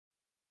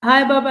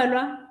Hi,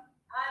 Babalwa.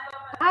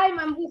 Hi,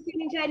 Mambusi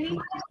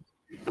Njani.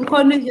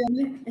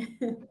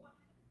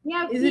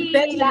 Is it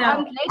better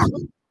now?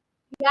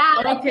 Yeah,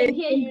 okay. I can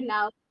hear you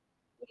now.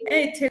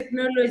 Hey,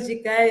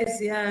 technology, guys.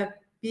 Yeah,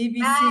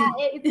 BBC.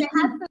 It's a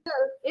hassle.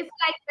 It's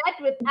like that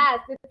with us.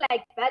 It's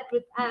like that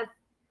with us.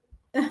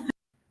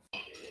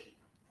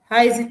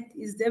 Hi,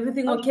 is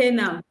everything okay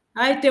now?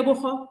 Hi,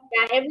 Teboho.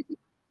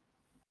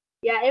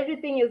 Yeah,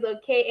 everything is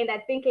okay. And I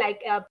think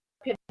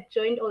people have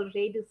joined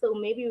already, so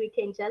maybe we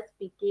can just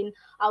begin.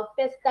 I'll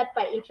first start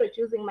by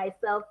introducing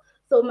myself.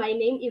 So my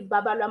name is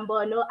Baba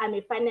Lambono. I'm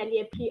a final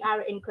year PR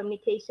and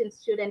communication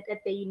student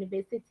at the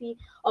University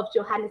of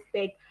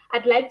Johannesburg.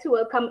 I'd like to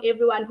welcome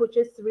everyone who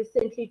just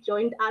recently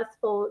joined us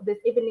for this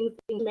evening's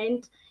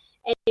event.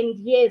 And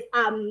yes,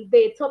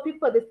 the topic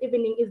for this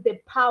evening is the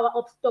power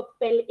of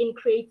Stokvel in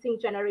creating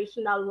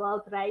generational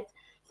wealth, right?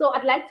 So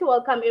I'd like to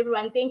welcome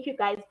everyone. Thank you,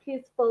 guys.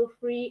 Please feel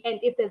free. And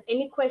if there's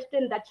any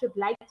question that you'd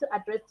like to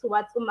address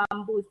towards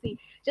Umambusi,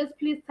 just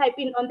please type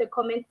in on the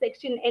comment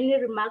section. Any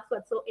remarks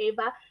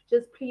whatsoever,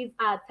 just please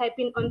type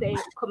in on the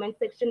comment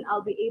section.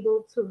 I'll be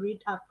able to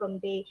read from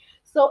there.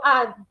 So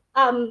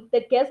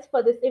the guest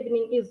for this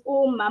evening is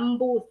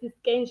Umambusi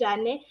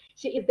Skenjane.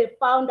 She is the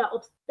founder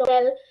of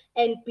Stokvel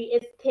and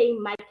BSK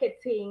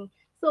Marketing.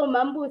 So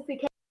Mambusi,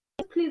 can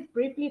please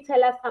briefly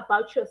tell us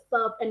about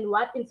yourself and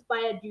what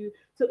inspired you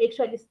to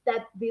actually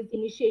start this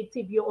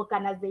initiative, your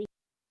organization?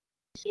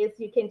 Yes,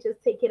 you can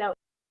just take it out.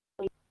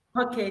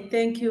 Okay,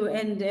 thank you.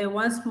 And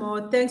once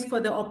more, thanks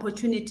for the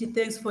opportunity.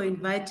 Thanks for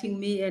inviting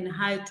me, and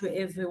hi to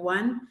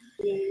everyone.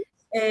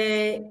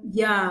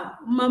 Yeah,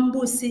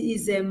 Mambusi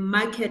is a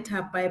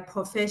marketer by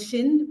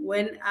profession.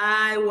 When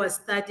I was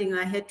studying,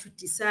 I had to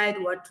decide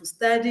what to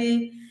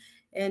study.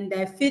 And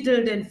I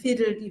fiddled and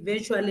fiddled.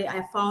 Eventually,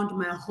 I found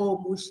my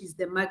home, which is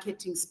the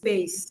marketing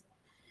space.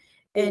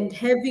 And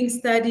having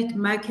studied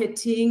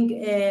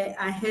marketing,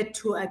 I had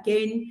to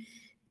again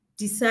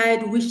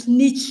decide which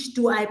niche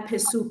do I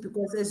pursue,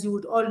 because as you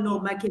would all know,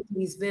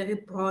 marketing is very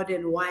broad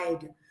and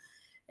wide.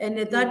 And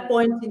at that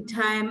point in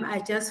time, I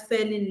just fell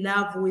in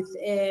love with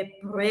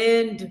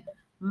brand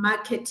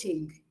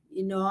marketing.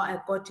 You know, I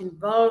got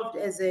involved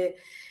as a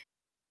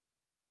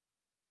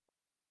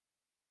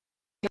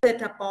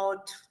at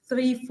about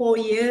 3-4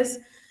 years.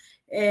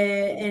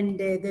 And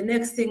the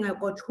next thing, I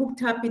got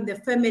hooked up in the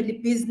family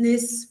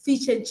business,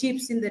 fish and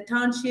chips in the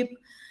township.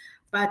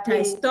 But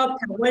I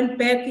stopped. I went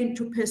back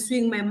into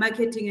pursuing my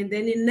marketing. And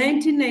then in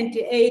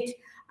 1998,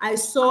 I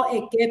saw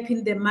a gap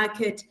in the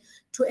market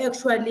to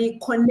actually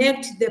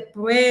connect the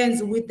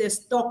brands with the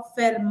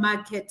Stokvel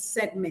market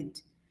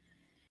segment.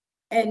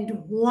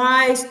 And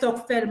why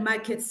Stokvel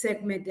market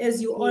segment? As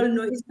you all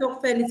know,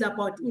 Stokvel is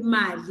about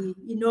imali.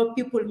 You know,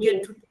 people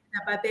get together,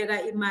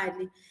 babega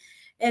imali.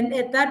 And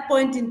at that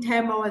point in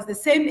time, I was the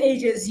same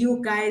age as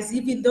you guys,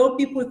 even though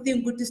people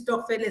think Guti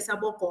Stokvel is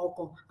about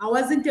Koko. I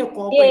wasn't a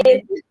Koko in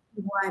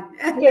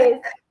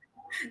 1991.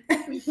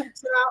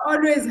 So I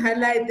always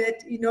highlight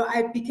that, you know,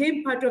 I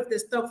became part of the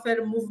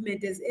Stokvel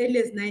movement as early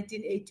as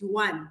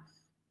 1981.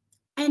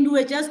 And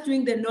we're just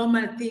doing the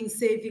normal things,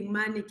 saving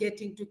money,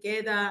 getting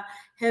together,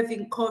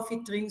 having coffee,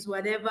 drinks,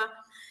 whatever.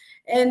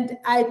 And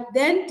I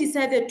then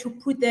decided to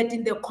put that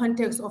in the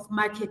context of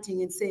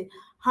marketing and say,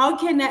 how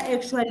can I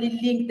actually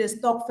link the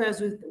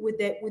Stokvels with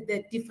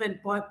the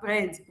different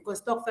brands,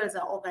 because Stokvels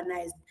are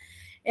organized.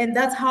 And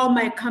that's how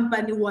my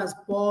company was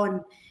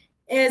born,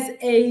 as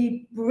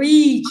a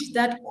bridge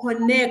that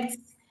connects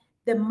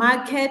the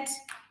market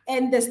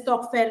and the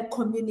Stokvel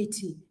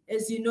community.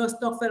 As you know,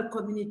 Stokvel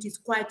community is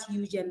quite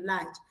huge and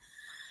large.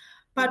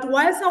 But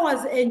whilst I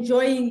was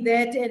enjoying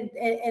that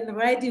and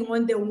riding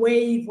on the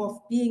wave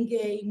of being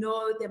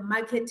the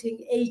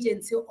marketing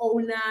agency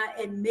owner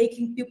and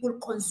making people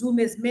consume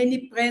as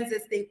many brands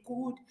as they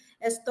could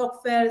as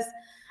Stokvels,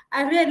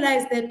 I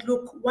realized that,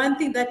 look, one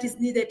thing that is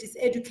needed is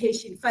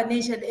education,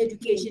 financial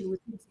education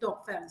within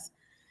Stokvels.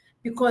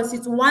 Because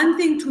it's one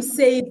thing to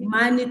save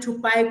money to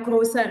buy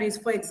groceries,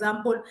 for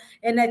example,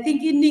 and I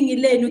think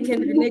iningi lenu can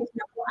relate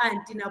nabo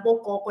auntie,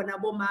 nabo gogo,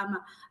 nabo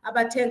mama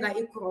abathenga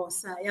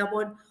igrocer,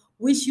 yabona,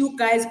 which you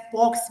guys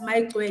box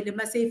mayigcwele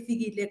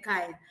maseyifikile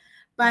ekhaya.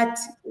 But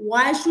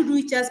why should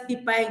we just be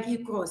buying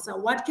e-grocer?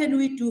 What can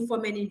we do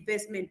from an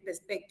investment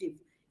perspective?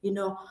 You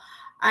know,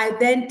 I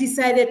then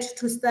decided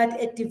to start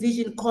a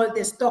division called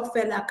the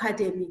Stokvel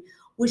Academy,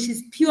 which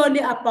is purely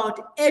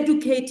about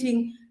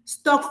educating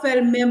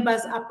Stokvel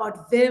members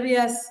about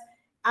various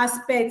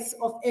aspects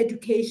of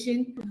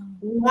education,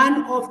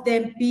 one of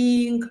them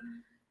being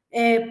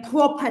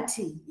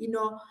property, you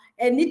know.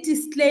 And a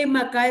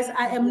disclaimer, guys,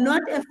 I am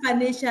not a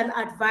financial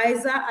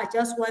advisor. I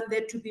just want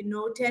that to be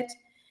noted.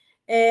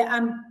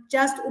 I'm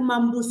just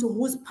Umambusu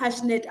who's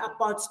passionate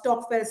about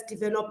Stokvel's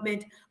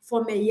development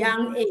from a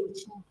young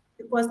age.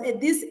 Because at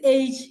this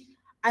age,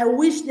 I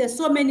wish there's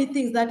so many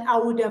things that I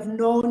would have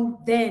known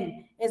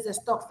then as a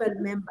Stokvel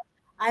member.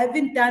 I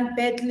haven't done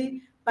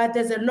badly, but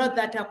there's a lot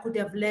that I could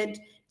have learned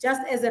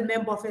just as a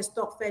member of a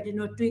Stokvel, you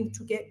know, doing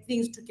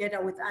things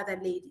together with other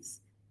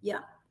ladies. Yeah.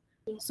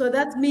 So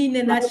that's me in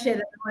a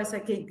nutshell. Otherwise, I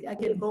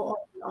can go on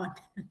and on.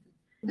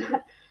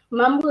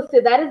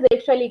 Mambusi, that is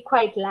actually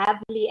quite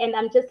lovely, and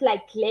I'm just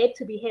like glad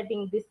to be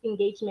having this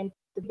engagement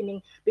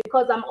beginning,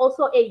 because I'm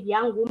also a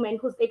young woman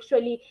who's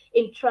actually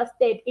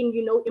interested in,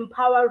 you know,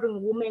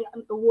 empowering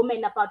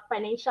women about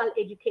financial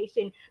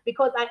education,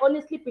 because I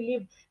honestly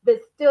believe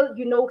there's still,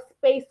 you know,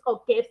 space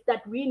or gaps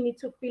that we need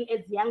to fill as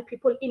young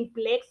people in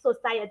Black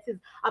societies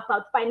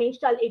about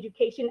financial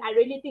education. I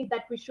really think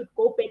that we should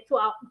go back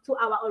to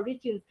our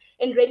origins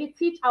and really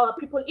teach our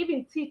people,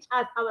 even teach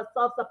us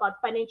ourselves about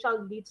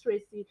financial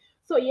literacy.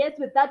 So yes,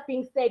 with that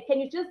being said,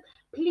 can you just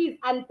please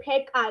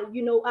unpack,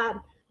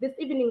 this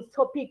evening's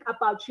topic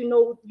about, you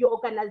know, your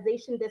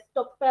organization, the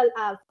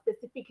Stokvel,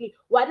 specifically.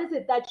 What is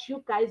it that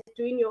you guys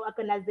do in your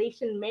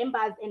organization,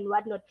 members and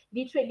whatnot?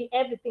 Literally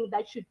everything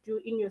that you do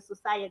in your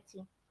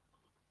society.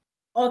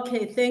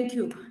 Okay, thank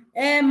you.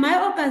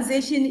 My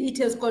organization, it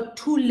has got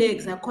two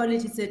legs. I call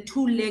it, it's a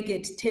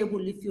two-legged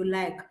table, if you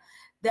like.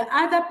 The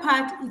other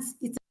part,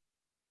 it's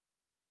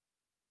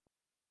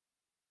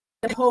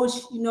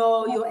host, you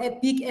know, you're a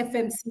big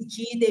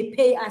FMCG, they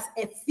pay us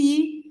a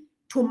fee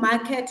to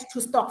market to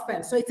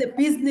Stokvel. So it's a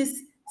business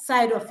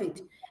side of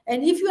it.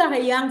 And if you are a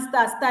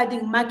youngster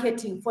studying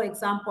marketing, for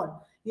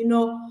example, you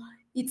know,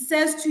 it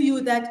says to you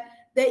that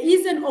there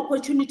is an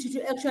opportunity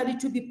to actually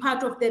to be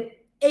part of the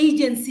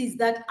agencies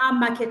that are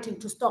marketing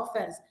to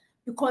Stokvels,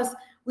 because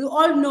we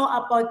all know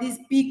about these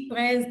big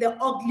brands, the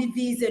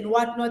Ogilvy's and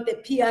whatnot, the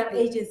PR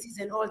agencies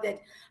and all that.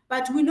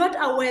 But we're not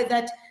aware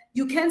that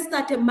you can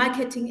start a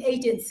marketing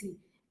agency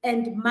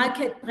and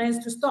market brands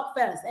to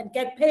Stokvels and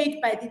get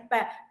paid by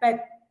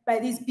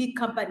these big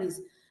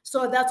companies.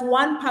 So that's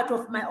one part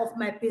of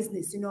my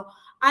business. You know,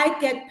 I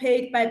get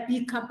paid by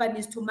big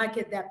companies to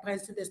market their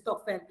brands to the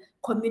Stokvel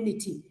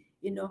community.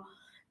 You know,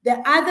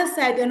 the other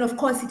side, and of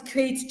course, it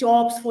creates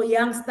jobs for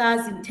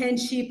youngsters,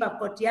 internship. I've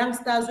got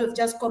youngsters who have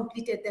just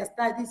completed their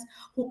studies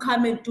who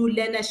come and do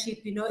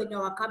learnership, you know, in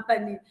our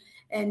company.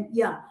 And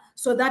yeah,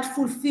 so that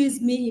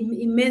fulfills me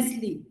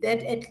immensely,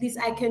 that at least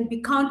I can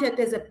be counted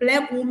as a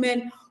Black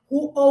woman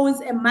who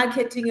owns a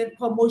marketing and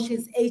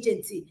promotions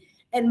agency.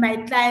 And my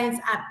clients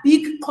are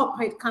big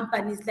corporate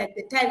companies like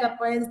the Tiger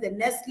brands, the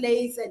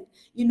Nestle's, and,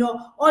 you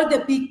know, all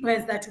the big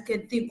brands that you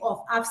can think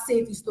of. I've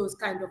serviced those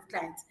kind of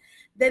clients.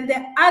 Then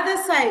the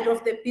other side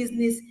of the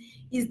business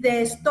is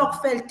the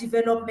Stokvel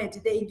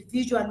development, the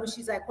individual, which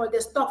is I call the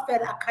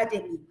Stokvel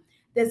Academy.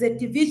 There's a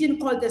division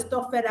called the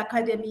Stokvel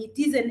Academy. It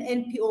is an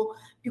NPO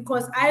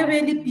because I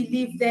really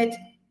believe that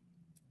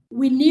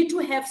we need to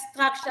have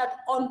structured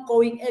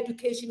ongoing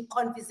education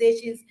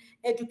conversations,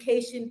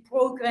 education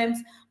programs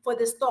for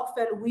the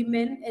Stokvel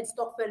women and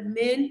Stokvel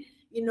men,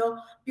 you know,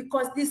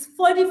 because this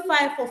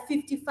 45 or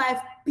 55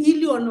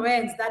 billion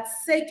rands that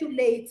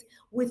circulates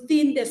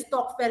within the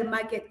Stokvel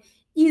market,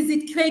 is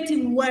it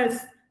creating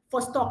wealth for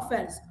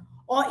Stokvels,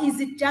 or is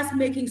it just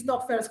making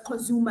Stokvels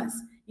consumers,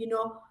 you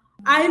know?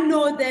 I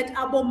know that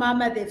Abo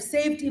Mama, they've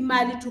saved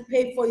money to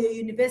pay for your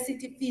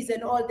university fees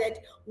and all that,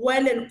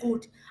 well and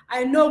good.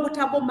 I know what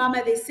Abo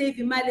Mama, they save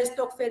money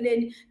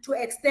Stokvel to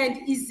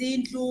extend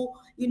izindlu,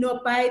 you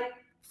know, buy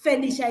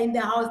furniture in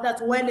the house,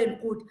 that's well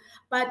and good.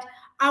 But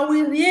are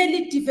we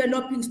really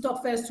developing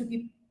Stokvels to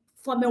be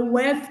from a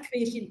wealth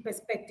creation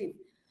perspective?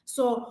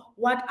 So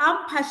what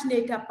I'm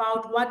passionate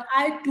about, what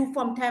I do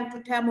from time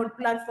to time on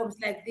platforms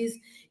like this,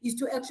 is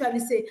to actually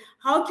say,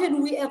 how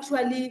can we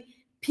actually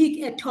pick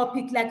a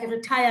topic like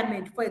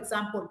retirement, for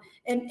example,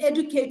 and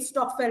educate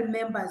Stokvel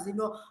members, you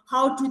know,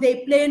 how do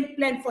they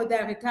plan for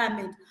their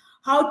retirement?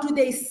 How do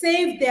they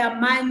save their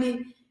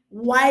money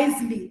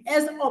wisely,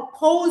 as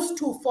opposed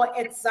to, for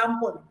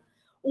example,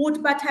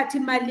 ukuthi bathatha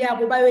imali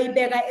yabo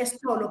bayoyibeka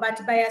esitolo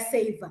bathi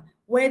bayasave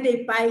where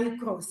they buy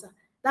grocery.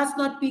 That's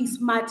not being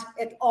smart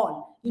at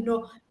all. You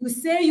know, you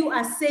say you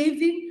are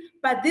saving,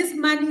 but this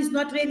money is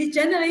not really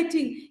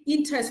generating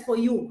interest for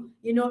you.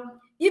 You know,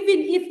 even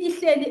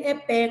if ihleli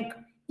a bank,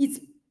 it's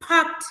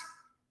parked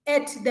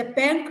at the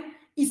bank,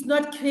 it's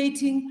not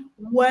creating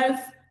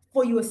wealth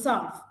for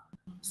yourself.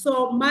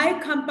 So my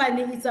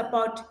company is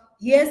about,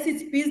 yes,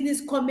 it's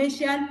business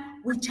commercial.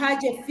 We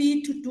charge a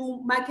fee to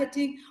do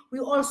marketing. We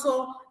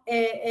also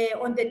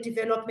on the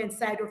development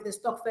side of the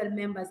Stokvel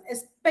members,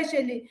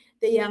 especially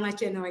the younger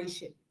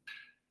generation.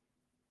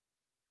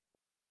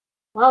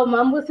 Wow,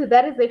 Mambusi,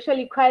 that is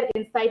actually quite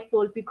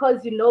insightful,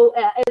 because, you know,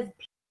 as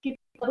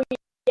people,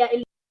 we are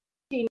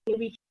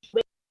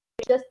we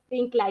just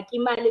think like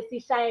imali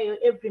sishayo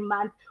every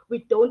month.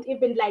 We don't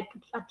even like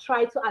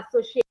try to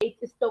associate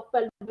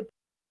Stokvel with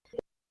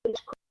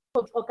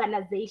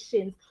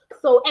organizations.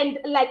 So, and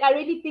like I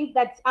really think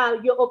that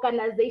your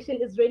organization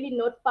is really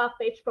not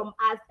far-fetched from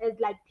us as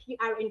like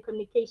PR and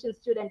communication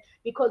students,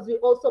 because we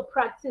also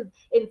practice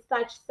in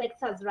such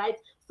sectors, right?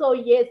 So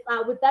yes,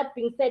 with that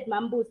being said,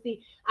 Mambusi,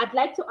 I'd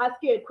like to ask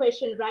you a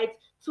question, right?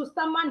 To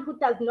someone who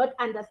does not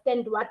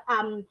understand what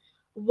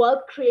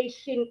wealth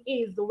creation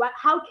is,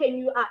 how can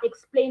you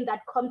explain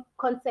that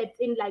concept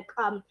in like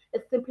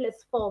the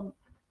simplest form?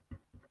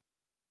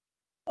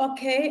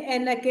 Okay,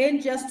 and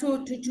again, just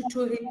to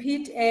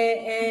repeat,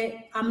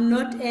 I'm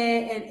not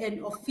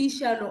an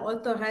official or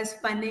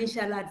authorized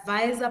financial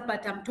advisor,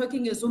 but I'm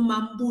talking as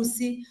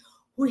Umambusi,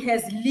 who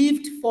has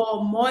lived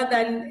for more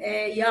than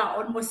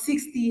almost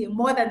 60,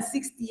 more than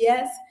 60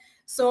 years.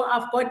 So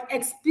I've got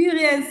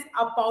experience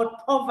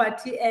about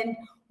poverty and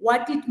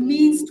what it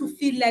means to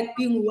feel like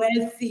being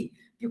wealthy,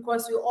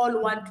 because we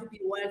all want to be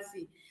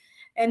wealthy.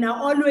 And I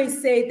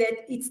always say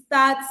that it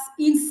starts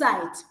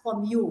inside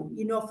from you.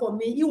 You know, for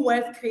me, in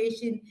wealth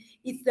creation,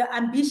 it's the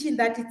ambition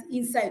that is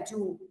inside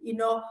you. You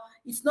know,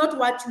 it's not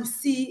what you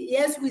see.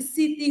 Yes, we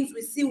see things,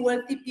 we see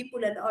wealthy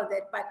people and all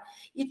that, but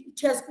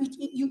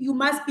you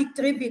must be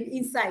driven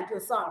inside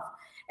yourself.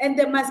 And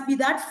there must be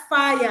that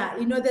fire.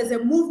 You know, there's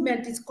a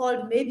movement, it's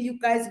called, maybe you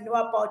guys know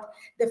about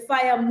the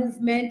fire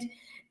movement,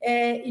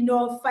 you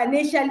know,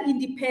 financial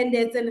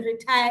independence and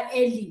retire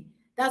early.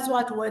 That's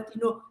what works.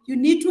 You know, you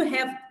need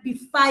to be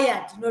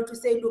fired, you know, to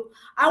say, look,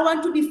 I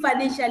want to be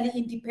financially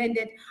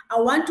independent.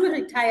 I want to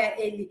retire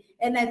early.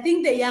 And I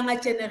think the younger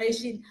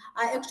generation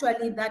are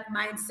actually in that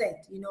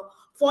mindset, you know.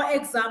 For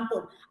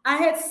example, I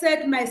had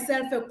set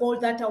myself a goal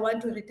that I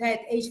want to retire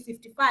at age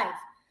 55.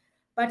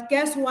 But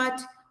guess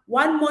what?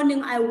 One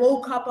morning I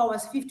woke up, I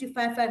was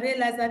 55. I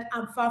realized that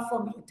I'm far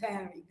from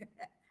retiring.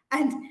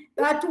 And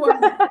that was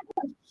the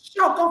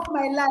shock of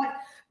my life,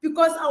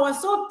 because I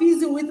was so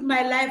busy with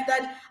my life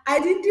that I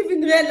didn't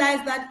even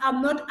realize that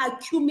I'm not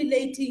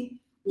accumulating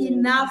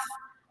enough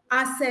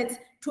assets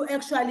to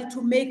actually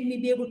to make me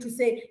be able to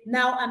say,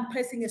 now I'm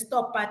pressing a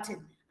stop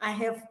button. I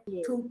have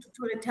to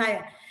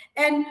retire.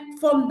 And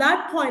from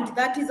that point,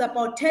 that is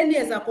about 10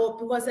 years ago,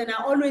 because then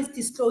I always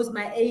disclose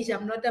my age.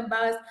 I'm not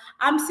embarrassed.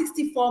 I'm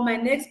 64. My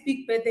next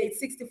big birthday is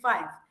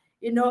 65,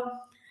 you know.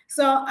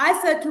 So I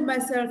said to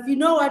myself, you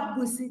know what,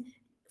 Busi,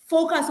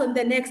 focus on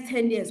the next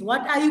 10 years.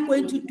 What are you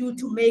going to do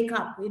to make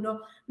up? You know,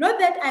 not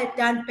that I've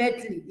done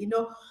badly, you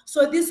know.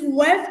 So this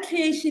wealth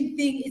creation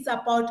thing is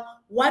about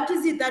what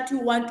is it that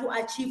you want to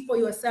achieve for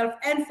yourself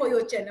and for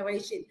your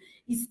generation.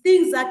 It's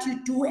things that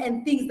you do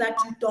and things that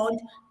you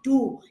don't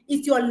do.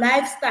 It's your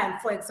lifestyle,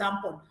 for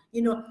example.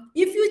 You know,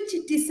 if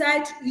you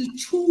decide, you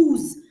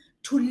choose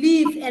to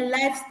live a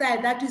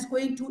lifestyle that is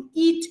going to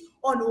eat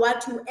on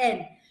what you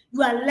earn,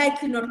 you are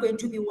likely not going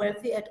to be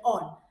wealthy at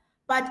all.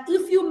 But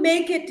if you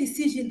make a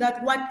decision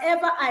that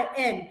whatever I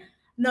earn,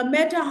 no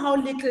matter how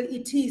little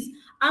it is,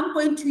 I'm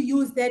going to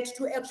use that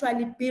to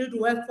actually build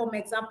wealth. For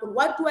example,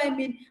 what do I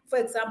mean? For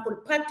example,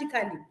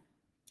 practically,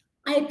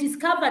 I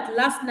discovered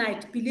last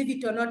night, believe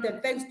it or not,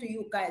 and thanks to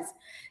you guys,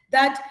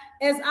 that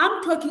as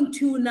I'm talking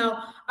to you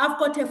now, I've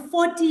got a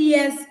 40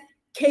 years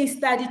case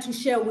study to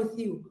share with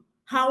you,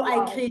 how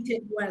I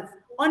created wealth.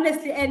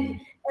 Honestly, and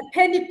a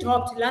penny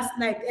dropped last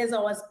night as I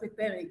was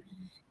preparing,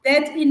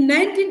 that in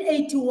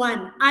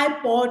 1981, I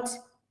bought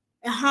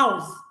a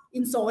house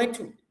in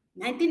Soweto.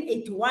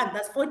 1981,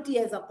 that's 40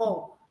 years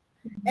ago.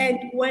 And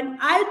when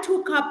I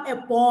took up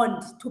a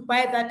bond to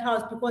buy that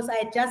house, because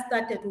I just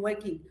started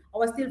working, I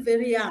was still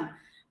very young.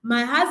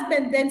 My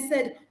husband then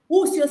said,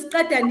 who's your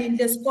scattered in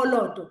the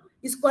skoloto?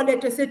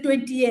 Iskoloto said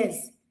 20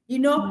 years. You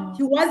know,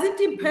 he wasn't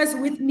impressed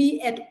with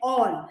me at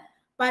all.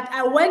 But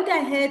I went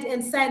ahead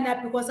and signed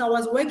up because I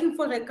was working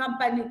for a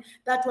company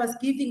that was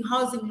giving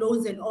housing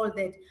loans and all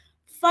that.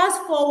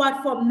 Fast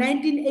forward from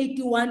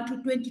 1981 to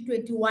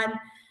 2021,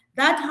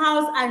 that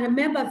house, I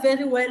remember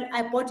very well,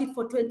 I bought it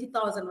for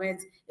 20,000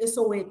 rands,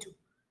 Soweto.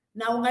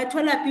 Now, I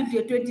told I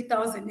built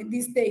 20,000 in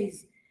these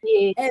days.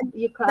 Yes, and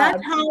you can't.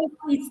 that house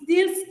is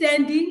still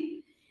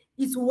standing.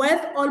 It's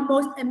worth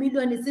almost $1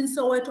 million. It's in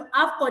Soweto.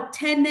 I've got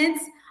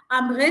tenants.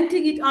 I'm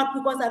renting it out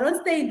because I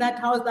don't stay in that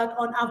house that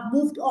on. I've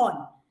moved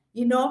on,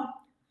 you know.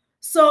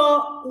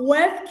 So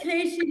wealth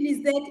creation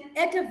is that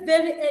at a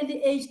very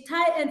early age,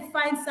 try and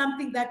find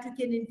something that you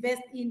can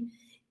invest in.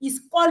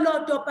 It's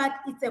koloto, but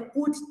it's a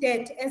good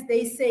debt, as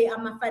they say.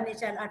 I'm a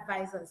financial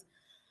advisor.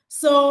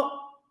 So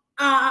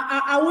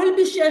I will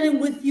be sharing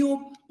with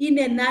you in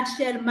a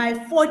nutshell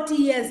my 40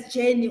 years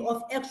journey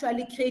of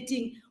actually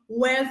creating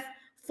wealth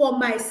for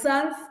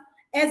myself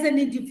as an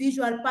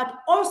individual, but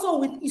also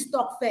with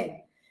Stokvel.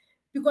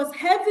 Because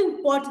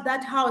having bought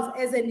that house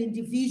as an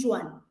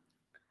individual,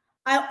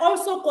 I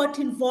also got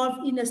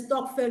involved in a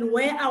Stokvel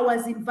where I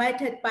was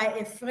invited by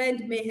a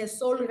friend, may her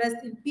soul rest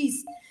in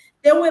peace.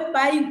 They were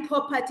buying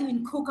property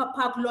in Kruger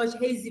Park Lodge,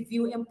 Hazy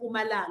View, in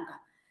Mpumalanga.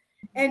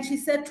 And she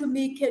said to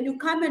me, can you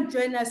come and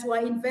join us?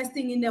 We're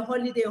investing in a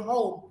holiday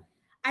home.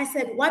 I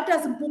said, what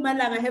does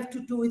Mpumalanga have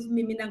to do with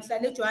me?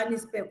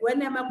 Johannesburg.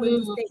 When am I going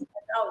to stay in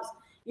that house?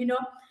 You know?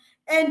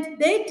 And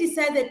they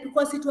decided,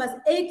 because it was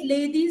 8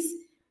 ladies,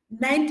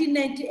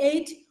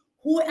 1998,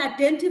 who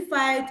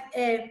identified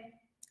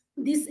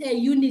this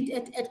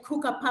unit at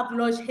Kruger Park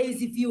Lodge,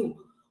 Hazy View,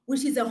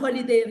 which is a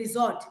holiday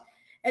resort.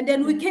 And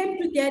then we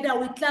came together,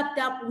 we clapped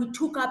up, we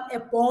took up a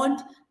bond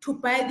to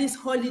buy this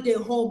holiday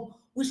home,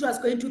 which was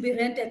going to be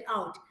rented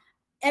out.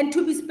 And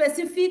to be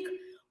specific,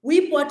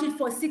 we bought it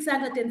for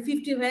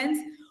 650 rands.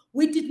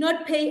 We did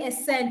not pay a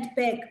cent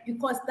back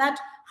because that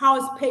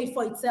house paid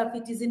for itself.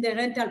 It is in the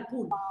rental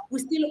pool. We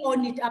still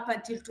own it up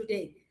until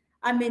today.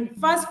 I mean,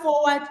 fast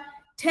forward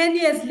 10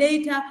 years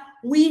later,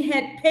 we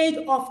had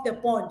paid off the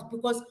bond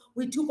because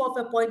we took off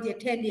a bond here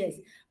 10 years,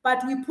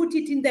 but we put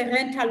it in the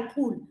rental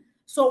pool.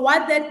 So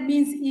what that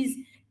means is,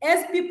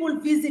 as people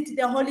visit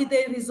the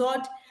holiday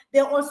resort, they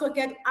also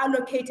get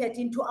allocated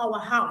into our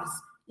house.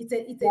 It's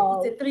a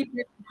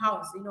three-bedroom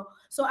house, you know.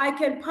 So I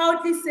can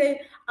proudly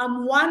say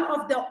I'm one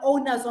of the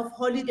owners of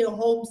holiday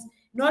homes,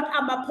 not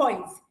Ama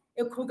Points,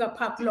 a Kruger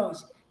Park Lodge.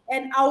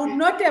 And I would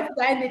not have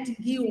done it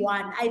in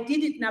one. I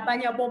did it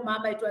Nabanyabo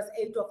Mama, it was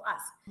 8 of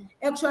us.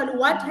 Actually,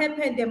 what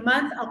happened a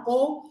month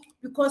ago,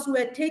 because we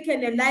had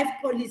taken a life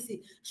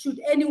policy, should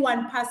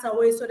anyone pass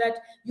away so that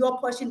your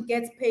portion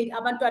gets paid,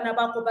 Abantwana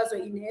Bako bazo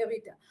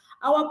inheritor.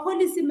 Our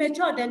policy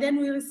matured, and then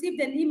we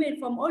received an email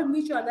from All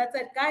Mutual that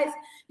said, guys,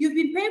 you've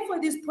been paying for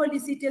this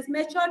policy, it has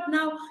matured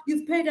now,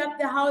 you've paid up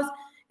the house,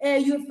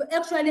 you've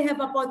actually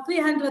have about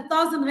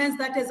 300,000 rands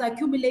that has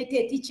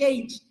accumulated, it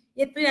changed.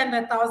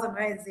 300,000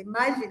 rands.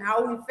 Imagine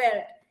how we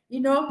felt,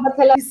 you know.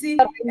 You see,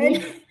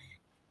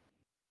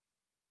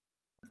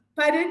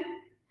 pardon?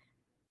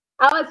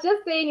 I was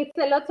just saying it's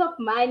a lot of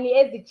money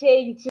as it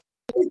change.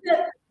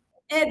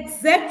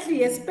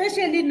 Exactly,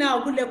 especially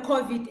now with the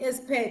COVID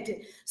aspect.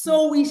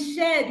 So we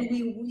shared,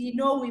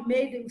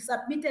 we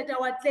submitted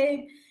our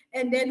claim,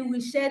 and then we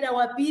shared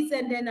our bids,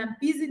 and then I'm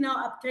busy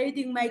now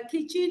upgrading my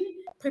kitchen,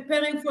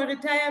 preparing for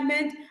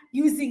retirement,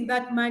 using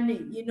that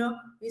money, you know,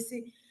 you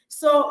see.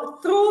 So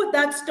through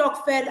that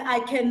Stokvel, I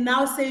can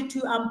now say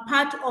to I'm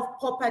part of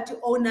property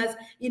owners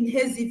in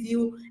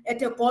Hazyview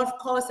at a golf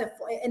course,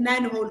 a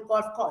 9-hole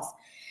golf course.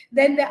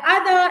 Then the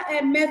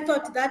other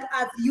method that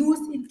I've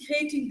used in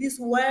creating this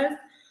wealth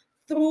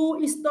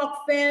through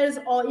Stokvels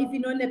or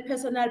even on a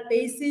personal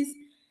basis,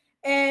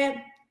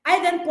 I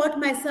then bought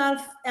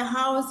myself a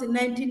house in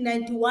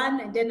 1991,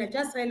 and then I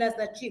just realized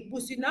that, gee,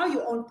 Busi, now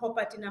you own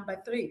property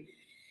number 3.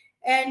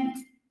 And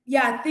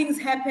yeah, things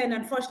happened.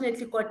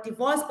 Unfortunately, got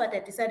divorced, but I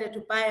decided to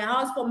buy a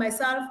house for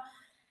myself.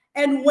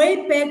 And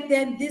way back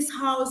then, this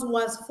house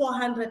was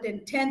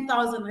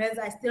 410,000 rands.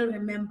 I still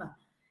remember.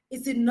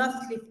 It's in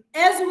Northcliffe.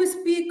 As we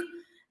speak,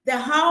 the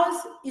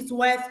house is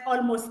worth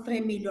almost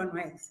 3 million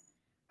rands.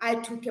 I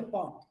took a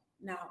bond.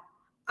 Now,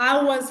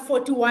 I was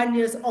 41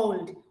 years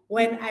old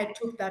when I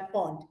took that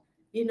bond,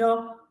 you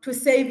know, to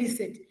service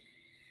it.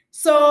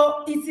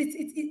 So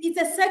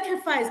it's a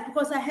sacrifice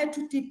because I had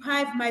to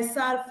deprive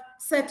myself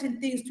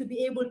certain things to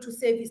be able to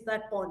service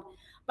that bond.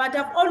 But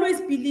I've always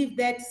believed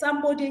that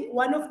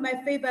one of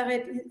my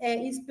favorite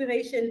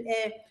inspiration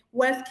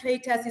wealth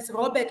creators is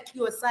Robert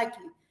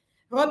Kiyosaki.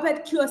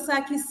 Robert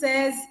Kiyosaki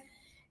says,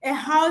 a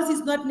house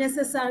is not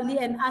necessarily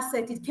an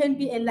asset. It can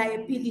be a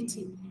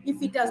liability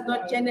if it does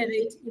not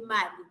generate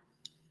money.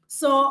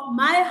 So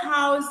my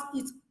house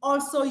is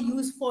also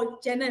used for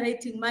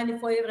generating money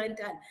for a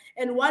rental.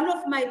 And one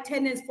of my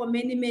tenants for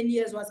many, many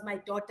years was my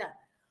daughter,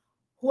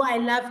 who I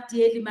love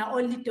dearly, my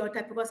only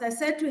daughter, because I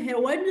said to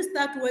her, when you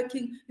start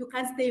working, you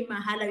can't stay in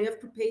Mahala, you have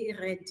to pay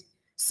rent.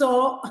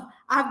 So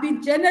I've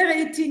been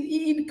generating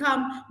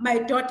income, my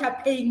daughter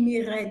paying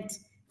me rent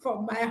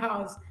from my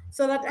house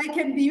so that I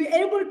can be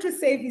able to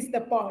service the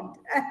bond.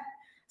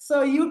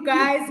 So you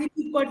guys, if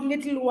you've got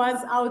little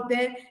ones out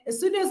there, as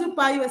soon as you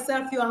buy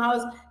yourself your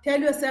house, tell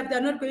yourself they're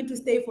not going to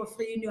stay for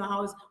free in your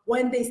house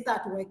when they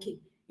start working,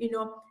 you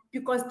know,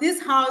 because this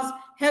house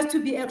has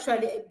to be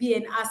actually be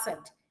an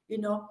asset, you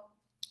know.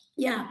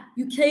 Yeah,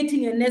 you're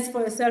creating a nest for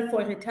yourself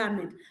for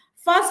retirement.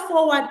 Fast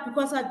forward,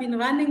 because I've been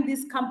running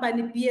this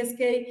company,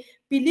 BSK,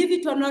 believe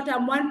it or not,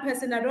 I'm one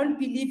person, I don't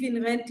believe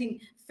in renting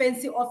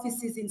fancy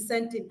offices in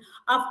Sentin.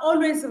 I've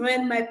always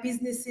ran my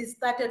businesses,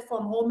 started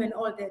from home and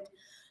all that.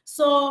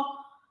 So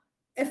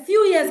a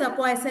few years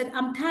ago, I said,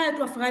 I'm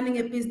tired of running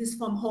a business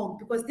from home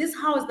because this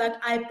house that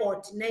I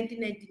bought in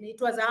 1919,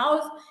 it was a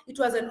house, it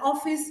was an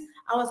office,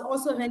 I was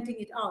also renting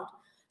it out.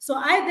 So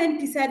I then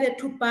decided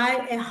to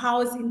buy a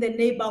house in the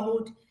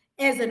neighborhood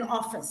as an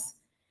office.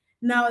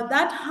 Now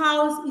that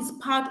house is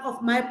part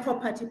of my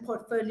property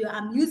portfolio.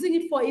 I'm using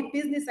it for a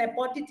business. I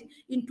bought it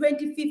in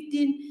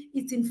 2015.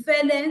 It's in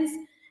Fairlands.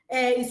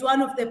 It's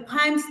one of the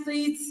prime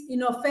streets, you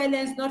know,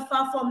 Fairlands, not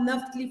far from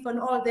Northcliffe and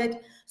all that.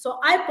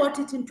 So I bought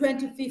it in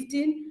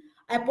 2015.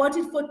 I bought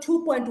it for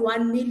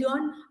 2.1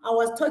 million. I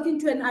was talking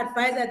to an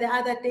advisor the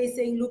other day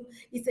saying, look,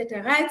 it's at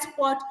the right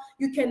spot.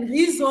 You can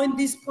rezone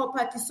this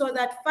property so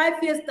that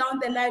 5 years down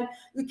the line,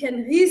 you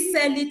can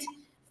resell it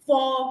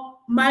for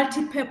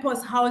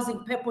multi-purpose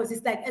housing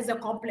purposes, like as a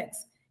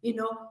complex, you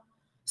know.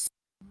 So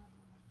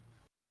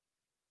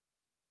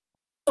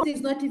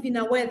he's not even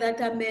aware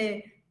that I'm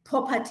a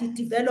property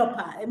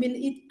developer. I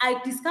mean, I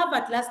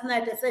discovered last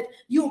night, I said,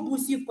 you,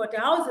 Boost, you've got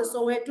a house in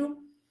Soweto,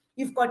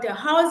 you've got a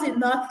house in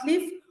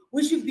Northcliffe,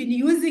 which you've been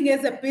using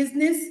as a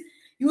business,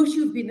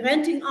 you've been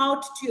renting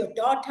out to your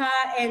daughter,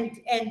 and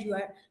you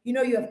are, you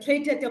know, you have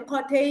created a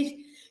cottage.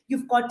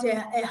 You've got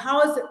a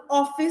house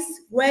office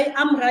where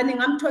I'm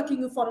running. I'm talking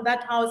you from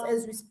that house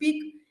as we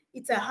speak.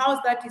 It's a house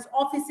that is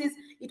offices.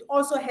 It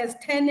also has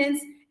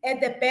tenants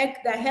at the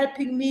back that are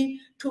helping me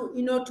to,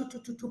 you know,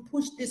 to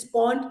push this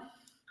bond.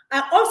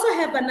 I also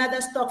have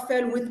another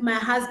stokvel with my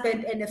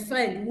husband and a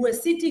friend who were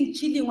sitting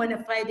chilling on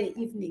a Friday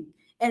evening,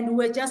 and we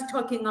were just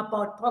talking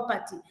about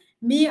property.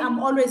 Me, I'm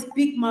always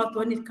big mouth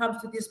when it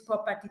comes to this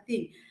property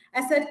thing.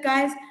 I said,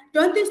 guys,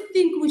 don't you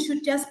think we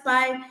should just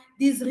buy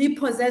these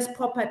repossessed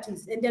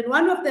properties? And then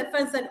one of the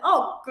friends said,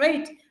 oh,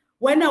 great.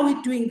 When are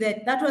we doing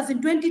that? That was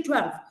in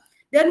 2012.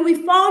 Then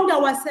we found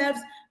ourselves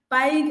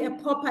buying a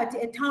property,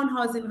 a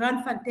townhouse in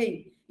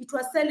Randfontein. It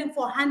was selling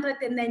for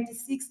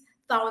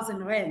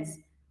 196,000 rands,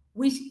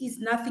 which is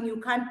nothing. You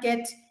can't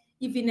get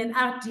even an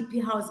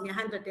RDP housing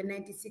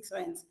 196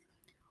 rands.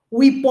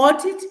 We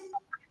bought it.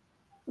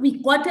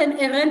 We got a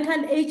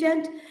rental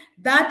agent.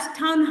 That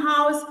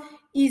townhouse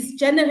is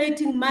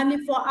generating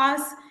money for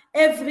us.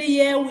 Every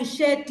year we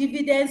share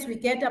dividends. We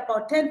get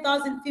about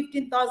 10,000,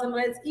 15,000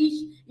 rands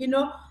each, you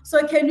know.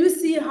 So can you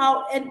see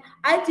how, and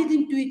I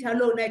didn't do it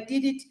alone. I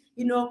did it,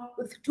 you know,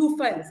 with two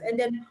friends. And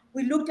then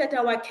we looked at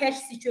our cash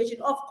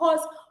situation. Of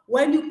course,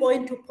 when you go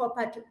into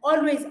property,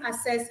 always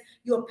assess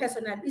your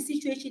personal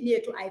situation here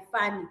to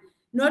IFANI.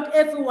 Not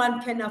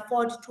everyone can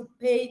afford to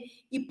pay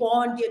a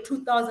bond, your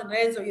 2,000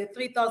 rands or your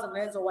 3,000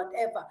 rands or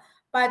whatever.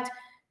 But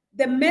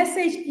the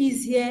message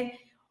is here,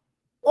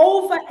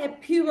 over a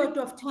period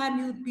of time,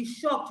 you'd be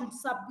shocked,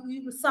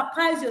 you will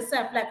surprise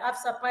yourself, like I've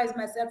surprised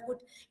myself. But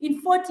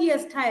in 40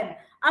 years' time,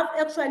 I've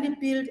actually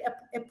built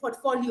a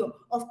portfolio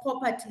of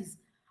properties,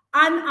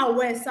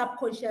 unaware,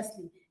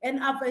 subconsciously.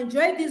 And I've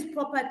enjoyed these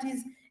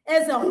properties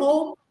as a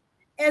home,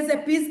 as a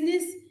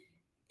business,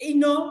 you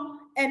know,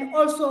 and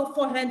also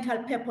for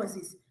rental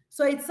purposes.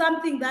 So it's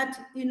something that,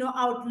 you know,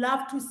 I would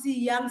love to see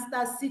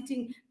youngsters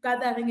sitting,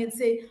 gathering and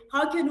say,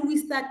 how can we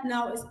start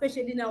now,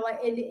 especially in our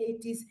early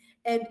 80s,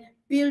 and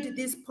build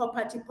this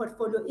property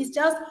portfolio? It's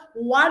just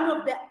one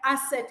of the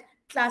asset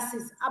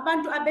classes.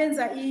 Abantu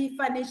abenza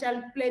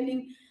financial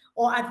planning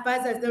or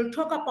advisors, they'll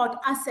talk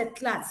about asset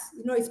class.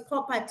 You know, it's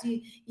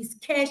property, it's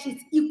cash,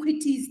 it's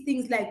equities,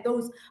 things like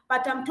those.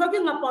 But I'm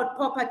talking about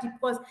property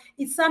because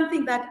it's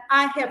something that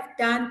I have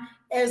done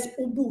as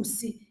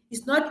Ubusi.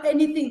 It's not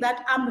anything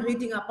that I'm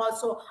reading about.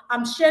 So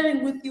I'm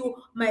sharing with you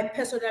my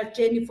personal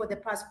journey for the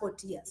past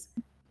 40 years.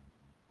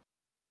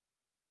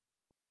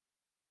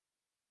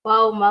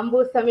 Wow,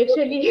 Mambus, I'm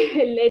actually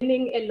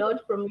learning a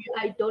lot from you.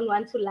 I don't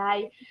want to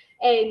lie.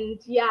 And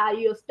yeah,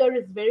 your story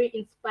is very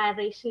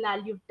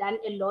inspirational. You've done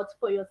a lot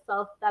for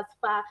yourself thus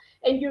far.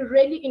 And you're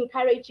really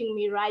encouraging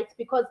me, right?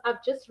 Because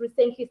I've just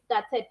recently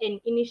started an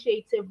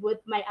initiative with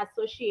my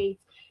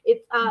associates.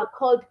 It's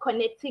called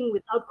Connecting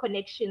Without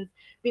Connections.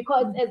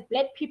 Because as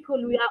Black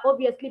people, we are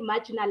obviously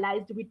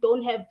marginalized. We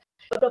don't have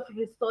a lot of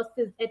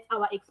resources at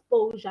our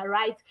exposure,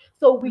 right?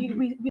 So we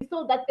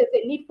saw that there's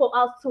a need for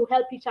us to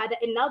help each other.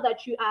 And now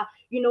that you are,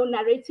 you know,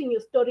 narrating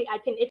your story, I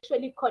can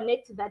actually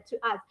connect that to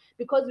us,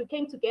 because we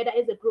came together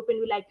as a group and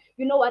we're like,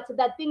 you know what,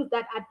 there are things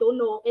that I don't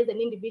know as an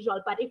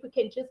individual, but if we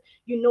can just,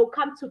 you know,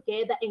 come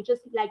together and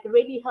just like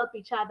really help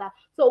each other.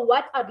 So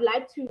what I'd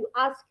like to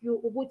ask you,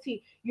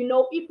 Ubuti, you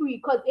know, if we,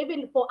 because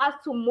even for us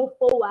to move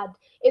forward,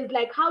 is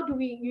like, how do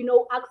we, you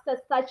know, access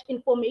such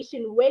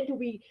information? Where do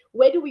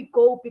we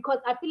go? Because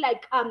I feel like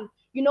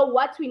you know,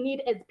 what we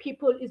need as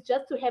people is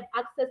just to have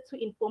access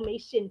to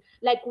information,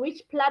 like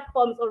which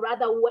platforms, or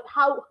rather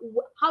how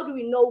do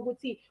we know,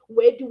 Ubuti,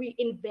 where do we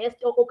invest,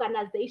 or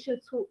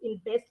organizations to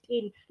invest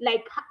in,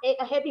 like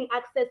having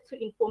access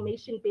to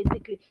information?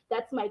 Basically,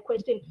 that's my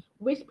question.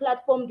 Which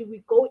platform do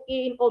we go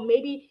in, or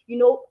maybe, you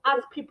know,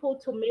 ask people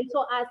to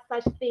mentor us,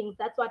 such things?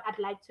 That's what I'd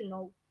like to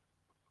know.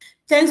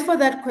 Thanks for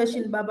that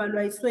question,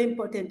 Babalwa. It's so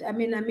important. I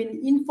mean,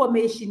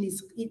 information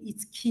is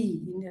it's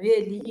key.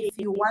 Really, if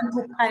you want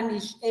to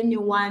punish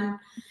anyone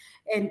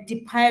and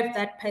deprive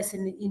that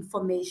person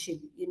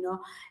information, you know,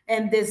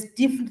 and there's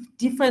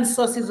different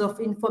sources of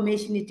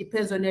information. It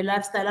depends on your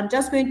lifestyle. I'm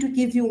just going to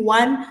give you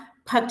one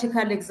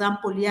practical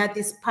example here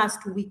this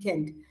past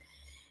weekend.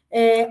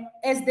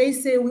 As they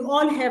say, we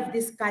all have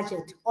this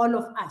gadget, all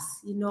of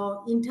us, you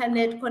know,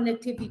 internet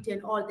connectivity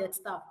and all that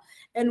stuff.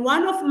 And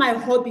one of my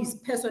hobbies,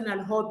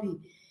 personal hobby,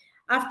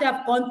 after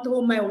I've gone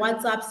through my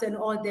WhatsApps and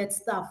all that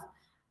stuff,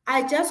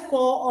 I just go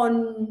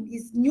on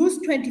News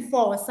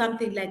 24 or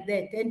something like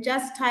that and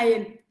just try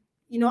and,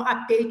 you know,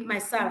 update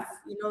myself,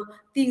 you know,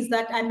 things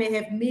that I may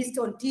have missed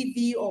on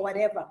TV or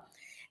whatever.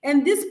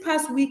 And this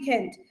past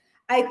weekend,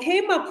 I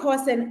came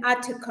across an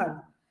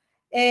article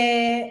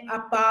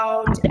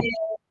about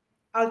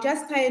I'll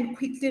just try and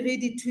quickly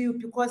read it to you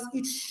because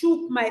it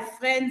shook my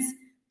friends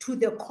to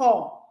the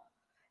core.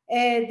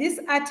 This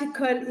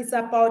article is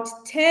about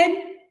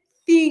 10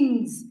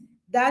 things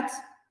that,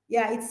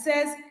 yeah, it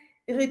says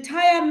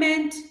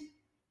retirement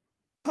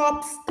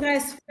top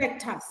stress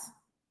factors.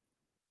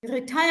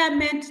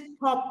 Retirement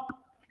top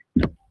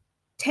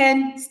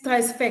 10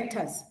 stress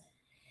factors.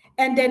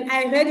 And then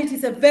I read it.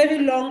 It's a very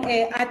long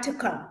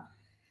article.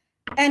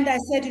 And I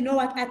said, you know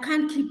what, I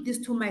can't keep this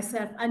to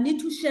myself. I need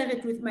to share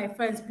it with my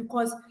friends,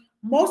 because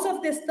most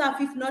of the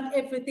stuff, if not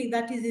everything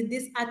that is in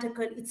this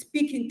article, it's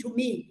speaking to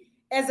me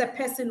as a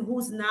person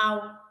who's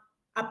now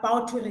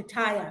about to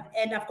retire,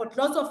 and I've got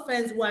lots of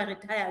friends who are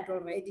retired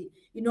already.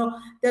 You know,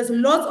 there's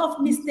lots of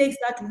mistakes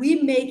that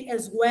we make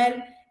as well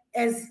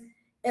as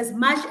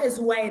much as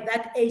we're at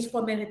that age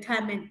from a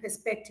retirement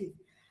perspective.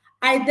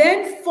 I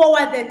then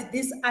forwarded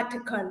this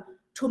article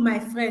to my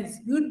friends.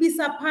 You'd be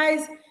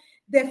surprised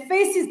the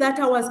faces that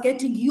I was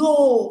getting.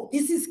 Yo,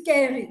 this is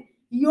scary.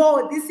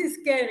 Yo, this is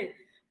scary.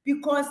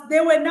 Because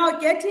they were now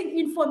getting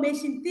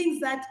information, things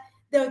that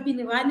they've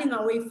been running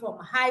away from,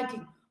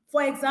 hiding.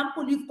 For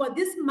example, you've got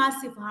this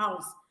massive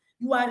house.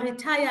 You are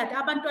retired.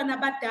 Abantwana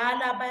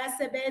badala,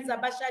 bayasebenza,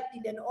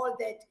 bashadile, and all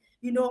that.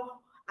 You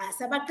know, because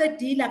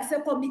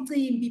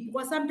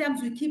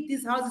sometimes we keep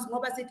these houses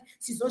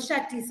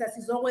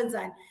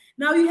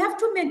now you have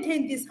to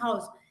maintain this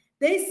house.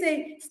 They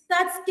say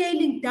start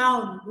scaling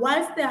down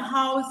whilst the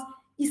house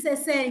is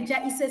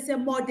a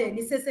modern,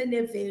 is a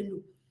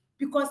value.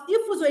 Because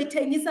if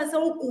uzoyithengisa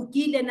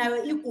sewugugile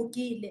nayo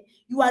igugile,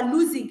 you are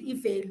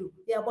losing value.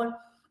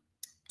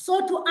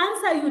 So to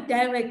answer you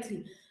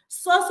directly,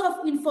 source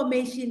of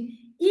information,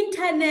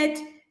 internet,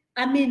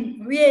 I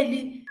mean,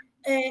 really,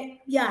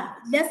 yeah,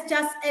 let's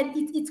just, and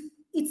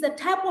it's the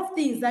type of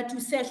things that you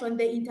search on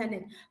the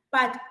internet,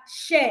 but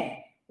share.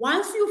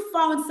 Once you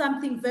found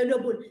something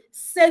valuable,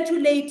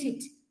 circulate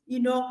it, you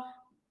know,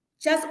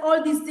 just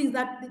all these things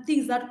that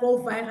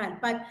go viral,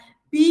 but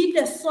be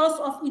the source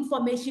of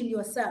information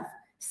yourself.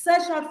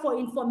 Search out for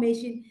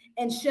information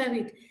and share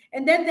it.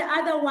 And then the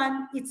other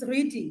one, it's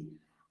reading.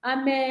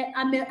 I'm a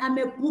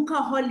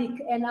bookaholic,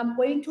 and I'm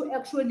going to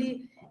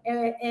actually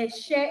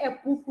share a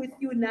book with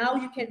you now.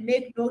 You can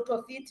make note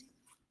of it.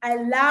 I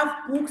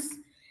love books.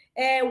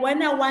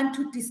 When I want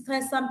to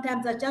distress,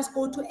 sometimes I just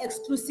go to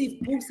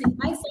exclusive books. It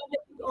might sound a bit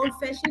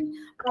old-fashioned,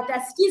 but I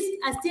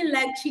still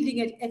like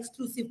chilling at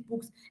exclusive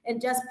books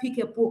and just pick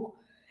a book.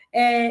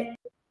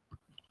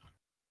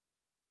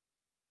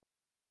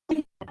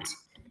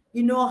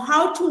 You know,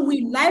 how to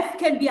win. Life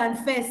can be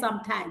unfair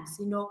sometimes,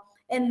 you know,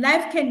 and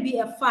life can be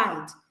a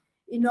fight,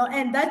 you know,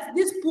 and that's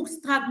this book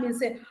struck me and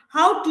said,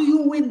 how do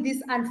you win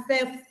this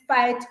unfair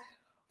fight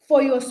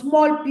for your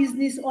small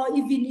business or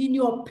even in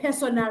your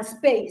personal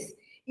space?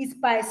 It's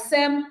by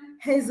Sam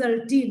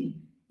Hazeldine.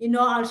 You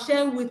know, I'll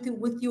share with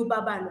you,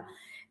 Babalo.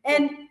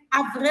 And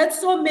I've read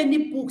so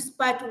many books,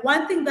 but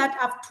one thing that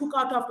I've took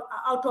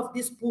out of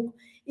this book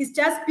is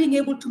just being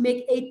able to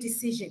make a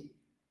decision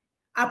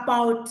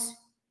about,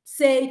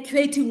 say,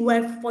 creating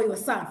wealth for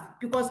yourself.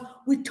 Because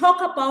we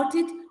talk about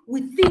it,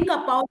 we think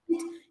about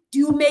it. Do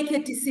you make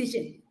a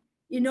decision?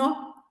 You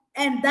know,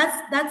 and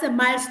that's a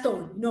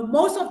milestone. You know,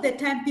 most of the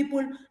time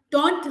people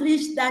don't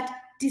reach that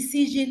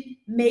decision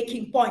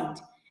making point.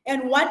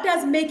 And what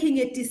does making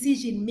a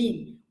decision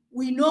mean?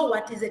 We know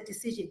what is a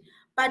decision,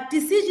 but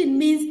decision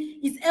means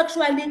it's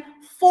actually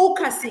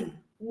focusing.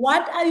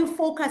 What are you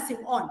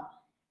focusing on?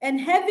 And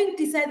having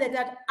decided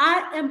that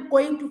I am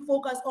going to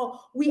focus, or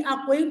we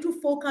are going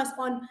to focus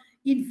on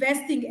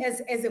investing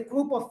as a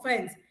group of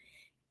friends,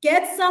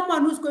 get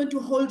someone who's going to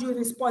hold you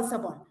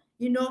responsible,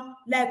 you know,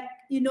 like,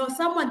 you know,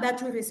 someone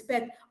that you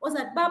respect. Was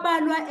that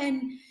Babalwa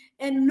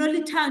and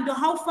Nolitando?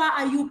 How far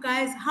are you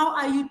guys? How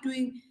are you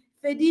doing?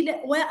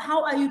 Fedile,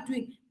 how are you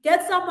doing?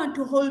 Get someone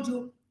to hold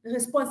you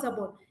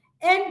responsible.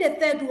 And the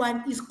third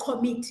one is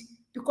commit.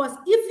 Because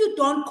if you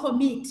don't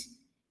commit,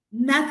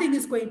 nothing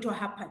is going to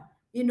happen,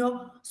 you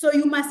know. So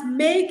you must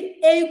make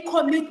a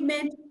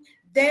commitment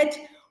that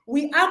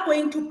we are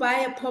going to buy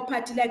a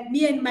property. Like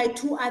me and my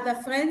two other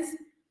friends,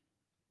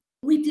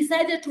 we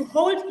decided to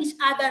hold each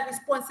other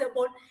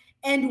responsible,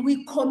 and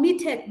we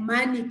committed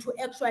money to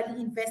actually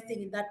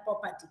investing in that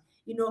property,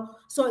 you know.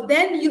 So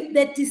then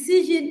the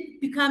decision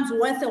becomes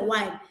worth a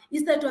while.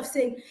 Instead of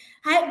saying,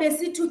 hi, we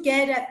sit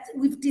together,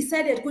 we've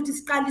decided go to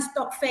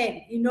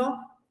Stokvel, you know.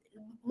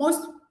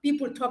 Most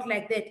people talk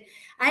like that.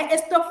 I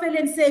Stokvel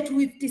and said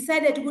we've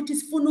decided to go to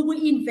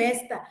Funugu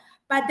investor,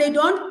 but they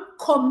don't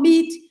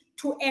commit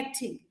to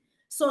acting.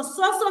 So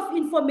source of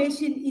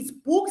information is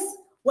books.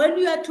 When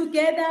you are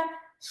together,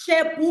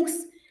 share books.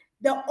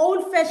 The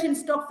old-fashioned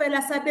Stokvel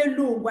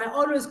sabelungu, I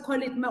always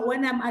call it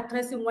when I'm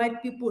addressing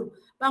white people.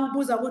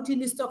 Bangbuza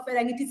ukuthi Stokvel,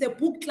 and it is a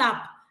book club.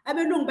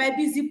 Abelungu by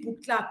busy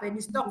book club and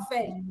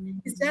Stokvel.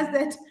 It's just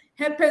that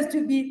happens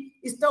to be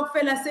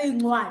Stokvel saying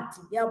what?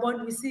 Yeah,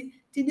 but we see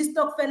Tini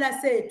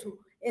Stokvel say to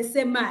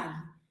esemali.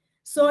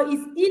 So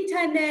it's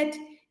internet,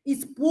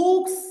 it's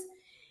books,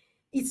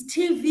 it's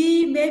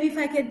TV. Maybe if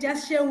I can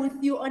just share with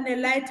you on a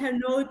lighter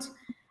note,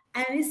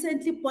 I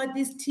recently bought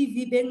this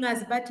TV,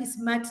 Bengas Bati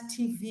Smart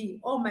TV.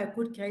 Oh my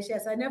good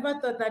gracious, I never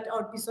thought that I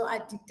would be so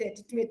addicted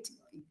to a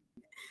TV.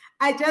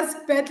 I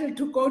just battled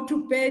to go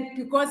to bed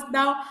because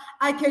now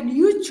I can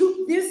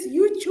YouTube this,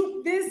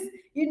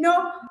 you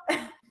know,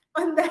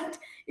 on that,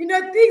 you know,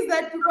 things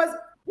that, because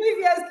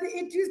previously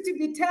it used to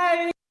be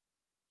tiring,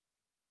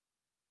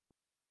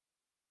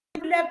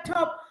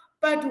 laptop,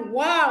 but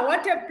wow,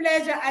 what a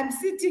pleasure. I'm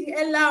sitting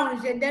a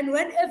lounge, and then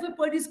when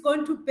everybody's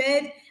gone to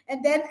bed,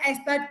 and then I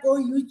start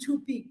going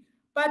YouTubing.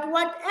 But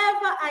whatever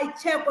I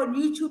check on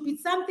YouTube,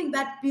 it's something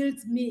that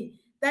builds me,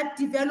 that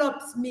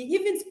develops me,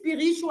 even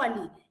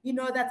spiritually. You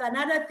know, that's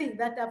another thing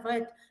that I've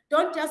heard.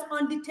 Don't just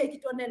only take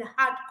it on a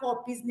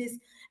hardcore business.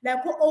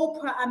 Like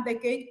Oprah, I'm the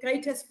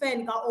greatest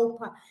fan of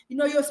Oprah. You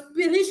know, your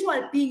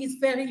spiritual being is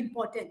very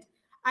important.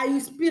 Are you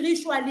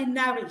spiritually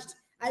nourished?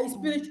 Are you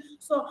spiritual?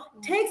 So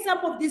take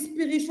some of these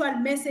spiritual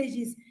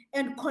messages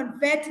and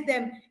convert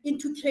them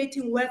into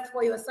creating wealth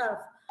for yourself.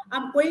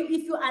 I'm going,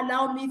 if you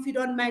allow me, if you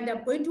don't mind,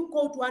 I'm going to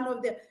quote one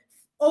of the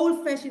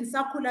old-fashioned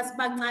sakulas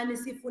bancane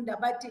sifunda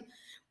bathi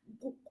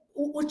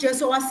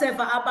uJesu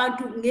waseva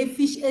abantu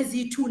ngefish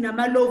ezi2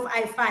 namaloaf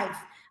ayi5.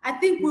 I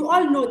think we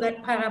all know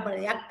that parable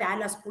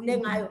yakudala sikhule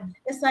ngayo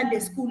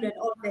eSunday school and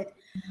all that.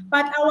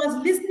 But I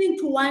was listening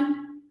to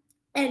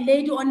a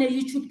lady on a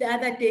YouTube the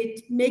other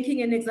day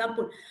making an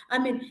example. I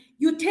mean,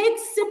 you take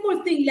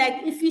simple thing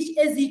like ifish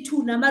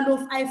ezi2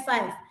 namaloaf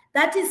ayi5.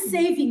 That is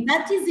saving,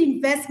 that is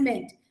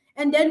investment.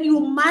 And then you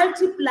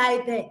multiply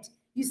that.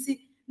 You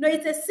see, no,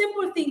 it's a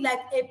simple thing like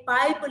a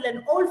Bible,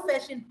 an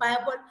old-fashioned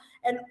Bible,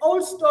 an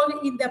old story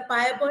in the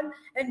Bible,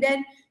 and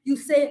then you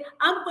say,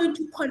 I'm going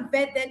to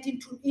convert that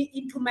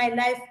into my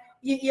life,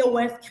 your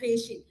wealth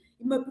creation.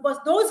 Because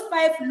those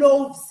 5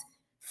 loaves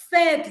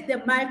fed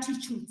the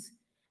multitudes.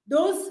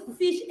 Those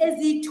fish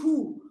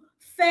ezi2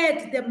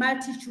 fed the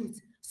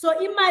multitudes. So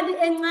imali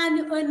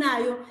encane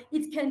onayo,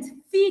 it can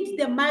feed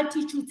the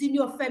multitudes in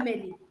your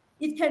family.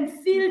 It can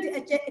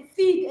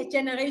feed a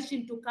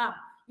generation to come,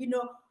 you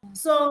know.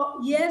 So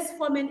yes,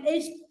 from an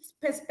age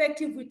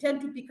perspective, we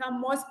tend to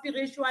become more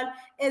spiritual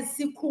as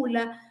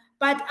Sikula,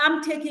 but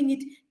I'm taking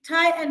it,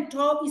 try and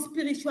draw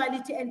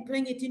spirituality and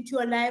bring it into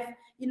your life,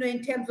 you know,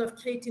 in terms of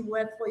creating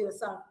wealth for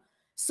yourself.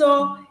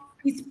 So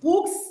it's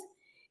books,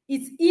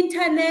 it's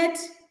internet,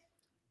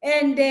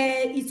 and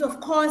it's, of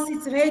course,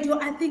 it's radio.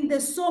 I think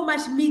there's so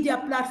much media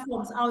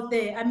platforms out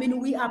there. I mean,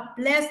 we are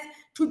blessed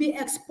to be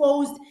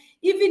exposed.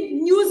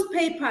 Even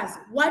newspapers,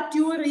 what do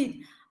you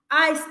read?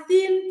 I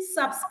still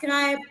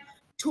subscribe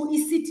to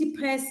eCity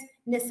Press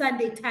and the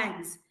Sunday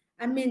Times.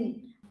 I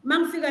mean,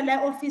 Mangfika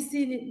la office,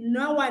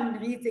 no one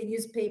reads a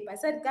newspaper. I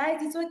said, guys,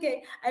 it's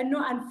okay. I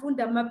know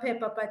Anfunda my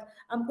paper, but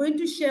I'm going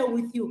to share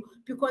with you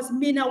because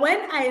Mina,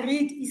 when I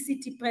read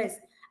eCity Press,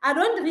 I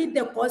don't read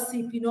the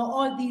gossip, you know,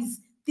 all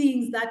these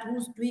things that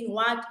who's doing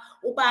what,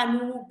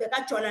 ubanu,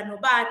 bekachola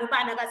nobani,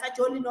 ubana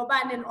kasacholi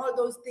nobani, and all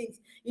those things,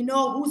 you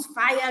know, who's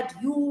fired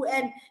you,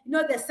 and you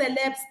know, the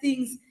celebs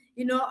things,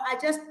 you know,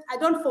 I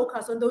don't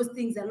focus on those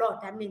things a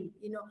lot. I mean,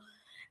 you know,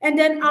 and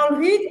then I'll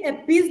read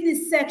a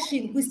business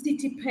section with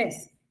City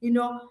Press, you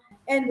know,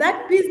 and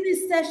that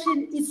business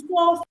section is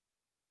for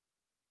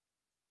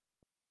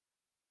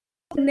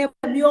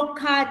your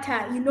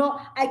cutter, you know,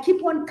 I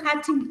keep on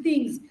cutting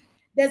things.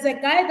 There's a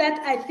guy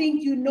that I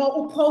think you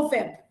know,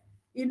 Proverb.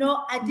 You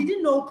know, I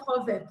didn't know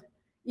proverb,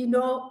 you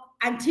know,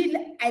 until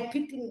I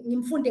picked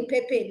Nimfunde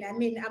Pepe. I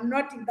mean, I'm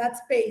not in that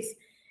space.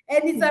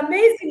 And it's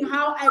amazing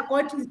how I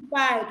got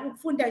inspired.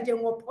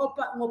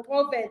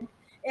 Proverb,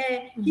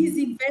 his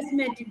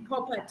investment in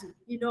property,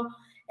 you know.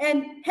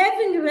 And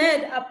having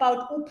read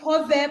about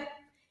Proverb,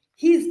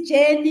 his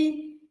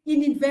journey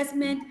in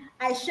investment,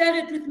 I share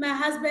it with my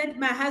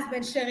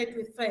husband share it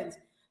with friends.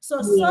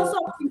 So source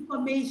of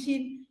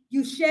information,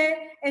 you share,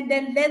 and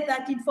then let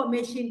that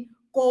information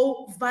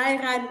go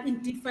viral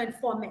in different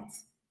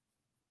formats.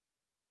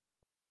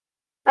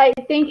 I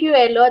thank you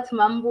a lot,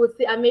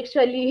 Mambusi. I'm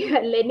actually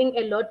learning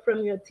a lot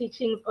from your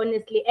teachings,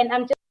 honestly. And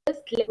I'm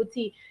just glad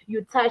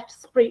you touched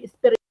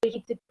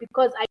spirituality,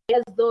 because I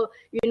guess though,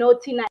 you know,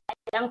 Tina,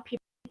 young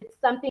people, it's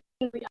something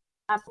we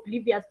are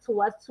oblivious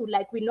towards too.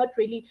 Like, we're not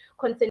really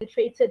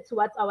concentrated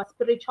towards our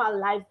spiritual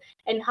lives,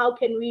 and how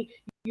can we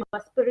use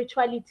our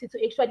spirituality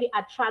to actually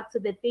attract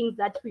the things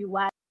that we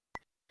want.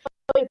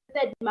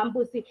 Said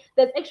Mambusi,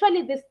 there's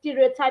actually this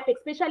stereotype,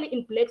 especially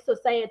in Black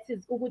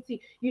societies, Uguti,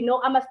 you know,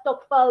 I'm a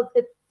stokvels,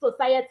 it's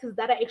societies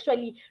that are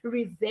actually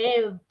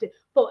reserved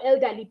for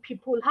elderly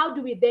people. How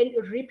do we then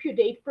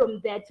repudiate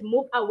from that,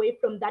 move away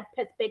from that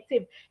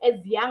perspective as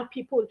young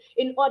people,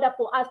 in order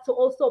for us to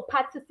also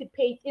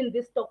participate in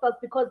these stokvels?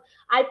 Because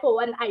I, for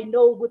one, I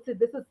know Uguti,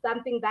 this is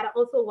something that I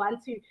also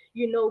want to,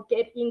 you know,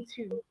 get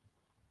into.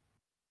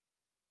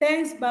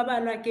 Thanks,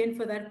 Baba, again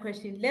for that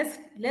question. Let's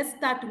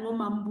start with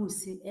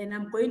Mambusi, and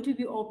I'm going to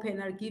be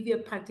open. I'll give you a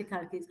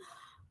practical case.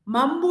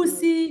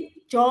 Mambusi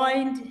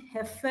joined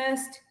her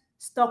first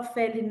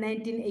Stokvel in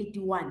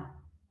 1981.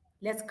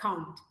 Let's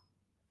count.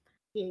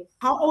 Yes.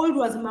 How old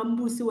was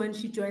Mambusi when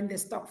she joined the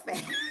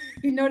Stokvel?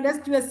 You know, let's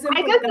do a simple.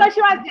 I just know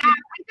she was young.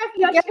 I just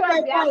know she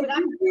was young.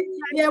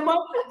 Yeah,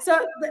 well,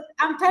 so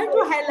I'm trying to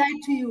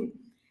highlight to you.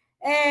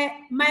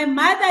 My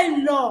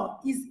mother-in-law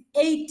is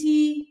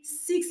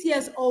 86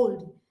 years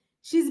old.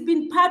 She's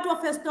been part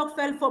of a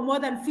Stokvel for more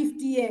than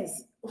 50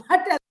 years.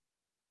 What does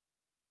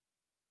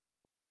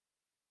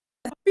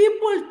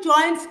people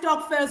joined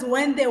Stokvels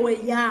when they were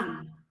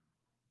young?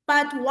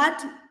 But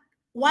what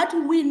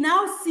we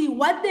now see,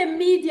 what the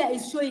media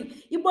is showing,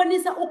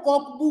 ibonisa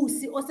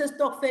uGokbusi ose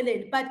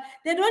Stokveleni, but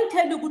they don't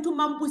tell you ukuthi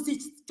Mambusi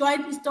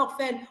joined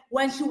Stokvel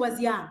when she was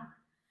young.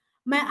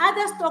 My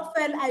other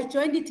stokvel, I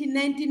joined it in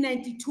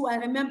 1992. I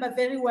remember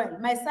very well.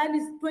 My son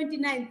is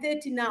 29,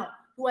 30 now.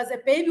 He was a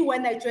baby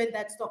when I joined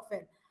that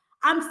stokvel.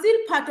 I'm still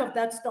part of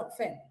that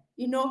stokvel,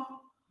 you know.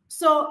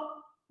 So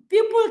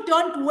people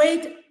don't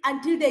wait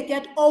until they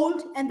get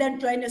old and then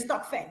join a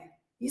stokvel.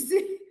 You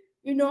see,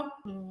 you know,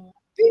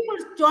 people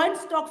join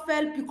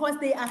stokvel because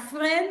they are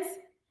friends,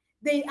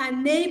 they are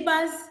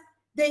neighbors,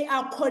 they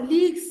are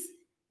colleagues.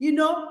 You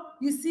know,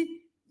 you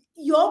see,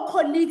 your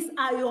colleagues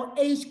are your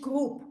age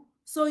group.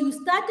 So you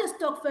start a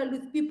stokvel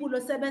with people who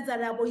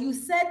you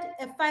set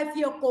a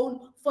 5-year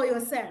goal for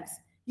yourselves.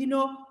 You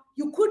know,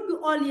 you could be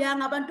all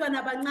young,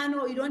 abantwana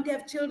abancane, or you don't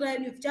have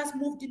children, you've just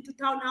moved into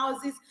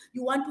townhouses,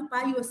 you want to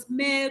buy your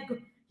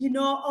smeg, you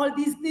know, all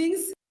these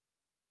things.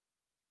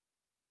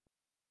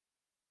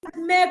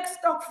 Smeg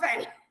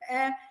stokvel.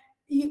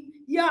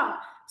 Yeah,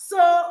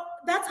 so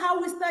that's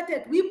how we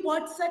started. We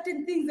bought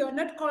certain things, they were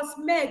not called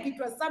smeg, it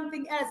was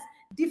something else,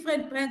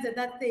 different brands at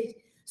that stage.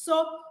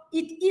 So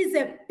it is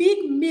a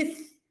big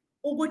myth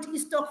ukuthi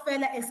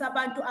istokfela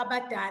esabantu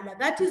abadala.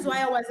 That is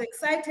why I was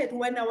excited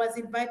when I was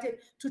invited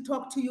to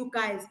talk to you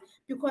guys,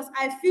 because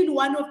I feel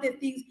one of the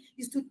things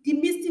is to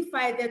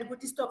demystify that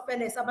ukuthi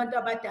istokfela esabantu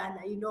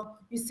abadala, you know,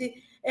 you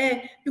see,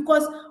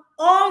 because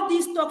all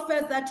these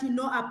stokfels that you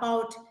know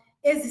about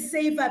as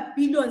save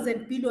billions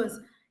and billions,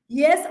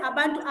 yes,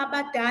 abantu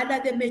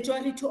abadala, the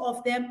majority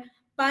of them,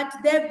 but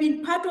they've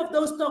been part of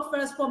those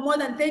stokfels for more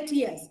than 30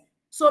 years.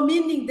 So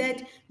meaning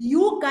that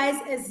you guys,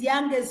 as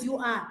young as you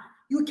are,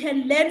 you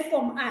can learn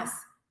from us,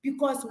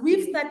 because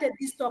we've started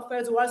these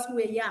stokvels whilst we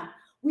were young.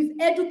 We've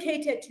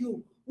educated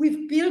you.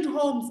 We've built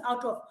homes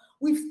out of,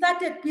 we've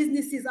started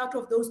businesses out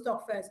of those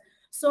stokvels.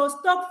 So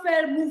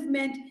stokvel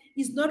movement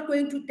is not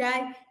going to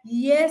die.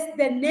 Yes,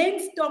 the name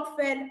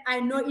stokvel, I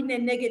know in a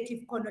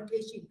negative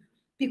connotation,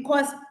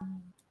 because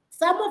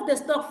some of the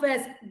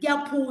stokvels,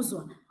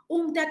 ngiyapuzwa.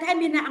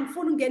 Mina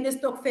angifuni ungena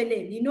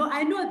estokfeleni. You know,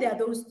 I know there are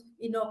those,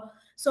 you know.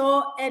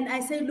 So, and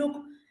I say,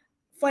 look,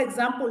 for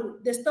example,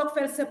 the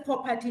stokvel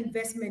property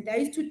investment. I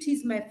used to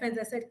tease my friends.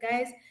 I said,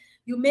 guys,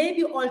 you may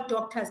be all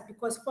doctors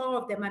because 4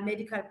 of them are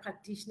medical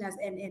practitioners,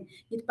 and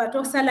it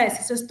patosala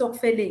is a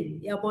stokfeleni.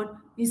 Yeah, but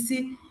you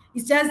see,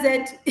 it's just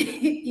that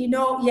you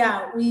know,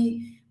 yeah,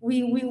 we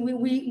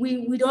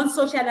don't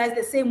socialize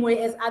the same way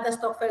as other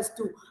stokvels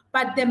do,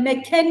 but the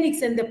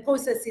mechanics and the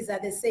processes are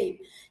the same.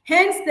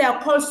 Hence, they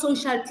are called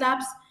social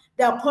clubs,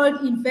 they are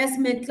called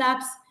investment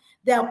clubs,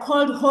 they are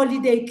called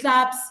holiday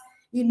clubs,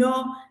 you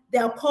know, they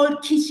are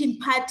called kitchen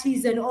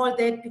parties and all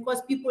that,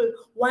 because people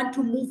want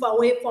to move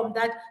away from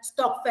that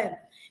stokvel.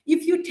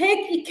 If you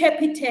take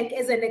Capitec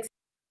as an example,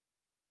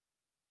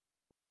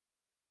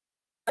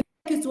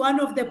 it's one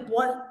of the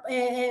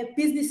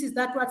businesses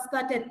that was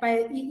started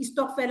by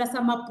Stokvel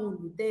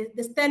Samapulu,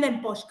 the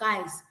Stellenbosch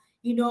guys.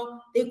 You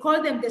know, they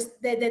call them the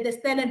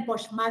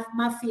Stellenbosch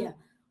mafia.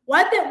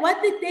 What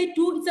did they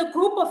do? It's a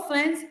group of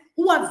friends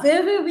who are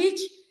very rich.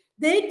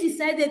 They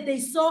decided, they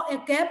saw a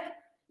gap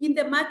in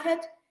the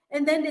market,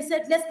 and then they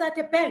said, let's start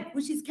a bank,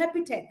 which is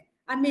Capitec.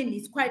 I mean,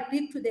 it's quite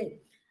big today.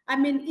 I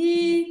mean,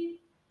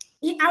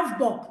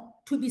 Avbob,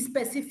 to be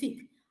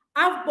specific.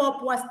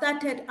 Avbob was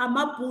started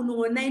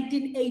Amapunu in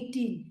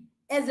 1918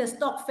 as a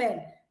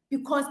stokvel,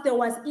 because there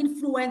was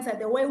influenza.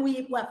 The way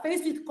we were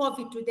faced with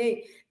COVID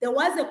today, there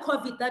was a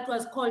COVID that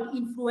was called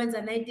influenza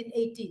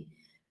 1918.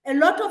 A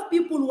lot of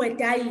people were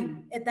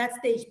dying at that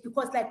stage,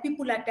 because like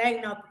people are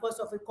dying now because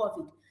of the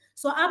COVID.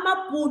 So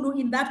Amapunu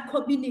in that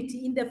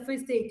community in the Free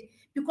State,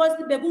 because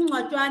the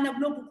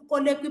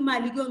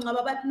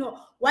but no,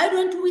 why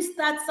don't we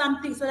start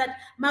something so that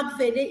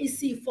Magvele is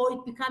for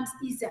it becomes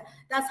easier?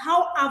 That's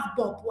how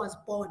Avbob was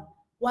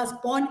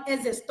born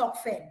as a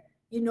stokvel,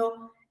 you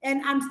know.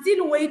 And I'm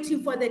still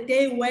waiting for the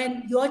day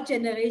when your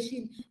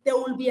generation, there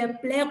will be a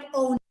black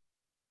owned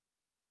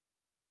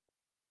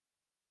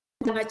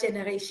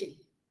generation.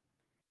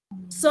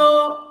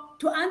 So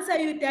to answer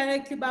you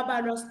directly,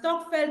 Babalo,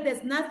 stokvel,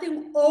 there's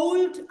nothing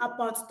old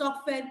about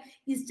stokvel.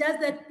 It's just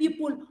that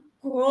people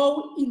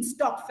grow in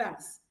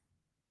stokvels.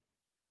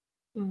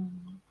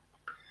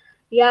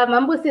 Yeah,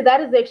 Mambusi,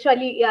 that is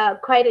actually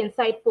quite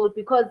insightful,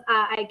 because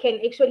I can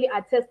actually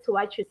attest to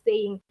what you're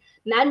saying.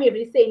 Nami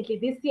recently,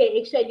 this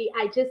year, actually,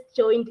 I just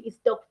joined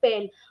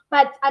Stokvel.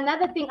 But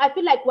another thing, I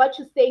feel like what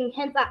you're saying,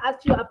 hence I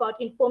asked you about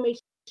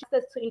information,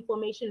 access to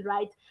information,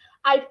 right?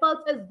 I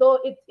felt as though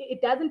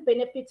it doesn't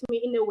benefit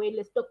me in a way,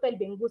 let's Stokvel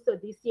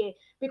Benguso this year,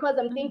 because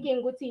I'm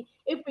thinking, Guti,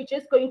 if we're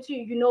just going to,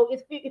 you know,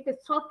 if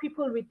it's 12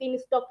 people within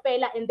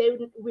Stokvel and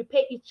then we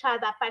pay each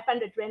other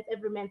 500 rand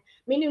every month,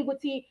 meaning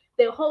Guti,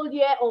 the whole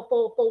year, or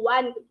for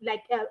one,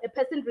 like a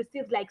person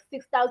receives like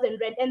 6,000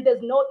 rand and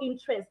there's no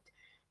interest,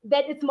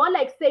 then it's more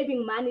like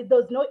saving money.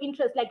 There's no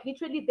interest, like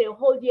literally the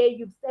whole year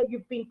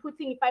you've been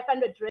putting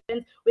 500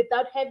 rand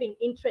without having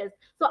interest.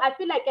 So I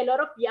feel like a lot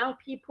of young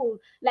people,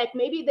 like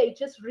maybe they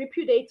just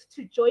repudiate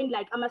to join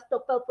like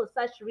Stokvel for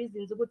such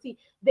reasons.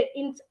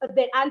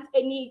 There aren't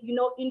any, you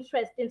know,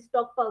 interest in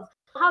stokvels.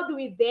 How do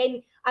we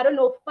then, I don't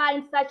know,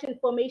 find such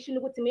information?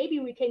 Maybe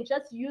we can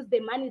just use the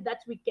money that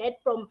we get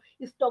from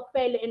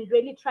Stokvel and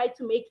really try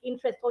to make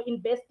interest or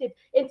invest it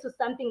into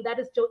something that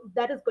is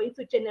going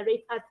to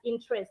generate us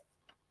interest.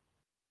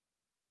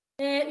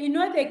 You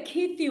know, the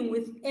key thing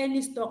with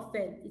any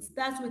stokvel, it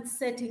starts with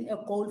setting a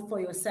goal for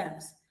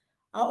yourselves.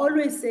 I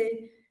always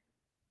say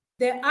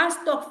there are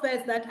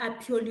stokvels that are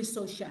purely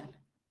social.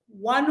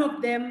 One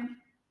of them,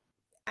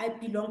 I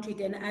belong to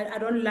it, and I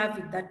don't love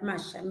it that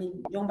much. I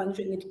mean,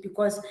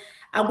 because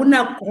I would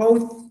not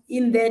growth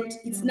in that.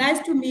 It's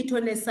nice to meet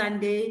on a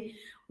Sunday.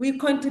 We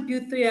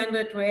contribute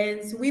 300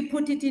 rands. We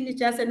put it in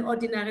just an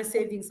ordinary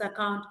savings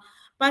account.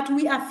 But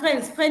we are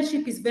friends.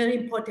 Friendship is very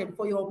important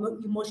for your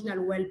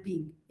emotional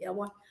well-being. Yeah,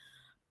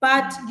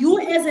 but you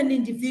as an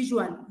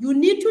individual, you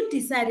need to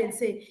decide and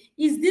say,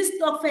 is this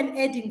stokvel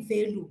adding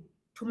value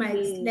to my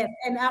life?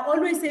 And I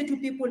always say to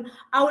people,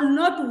 I will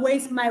not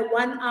waste my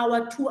 1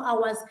 hour, 2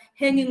 hours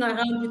hanging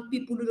around with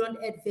people who don't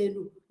add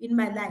value in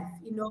my life,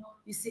 you know,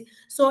 you see.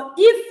 So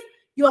if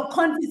your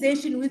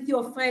conversation with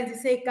your friends,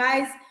 you say,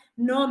 guys,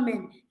 no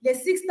man, the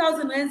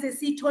 6,000 rands they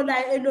see tola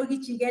elogi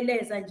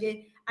jigeleza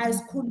nje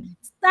as cool.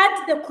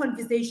 Start the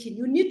conversation.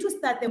 You need to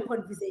start the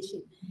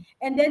conversation.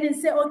 And then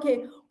say,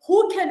 okay,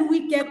 who can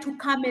we get to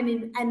come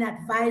in and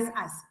advise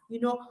us?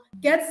 You know,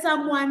 get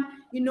someone,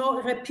 you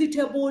know,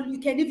 reputable. You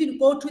can even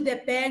go to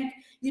the bank,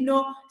 you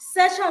know,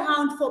 search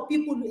around for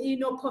people, you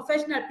know,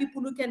 professional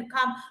people who can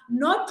come,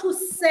 not to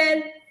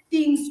sell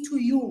things to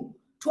you,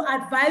 to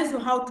advise you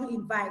how to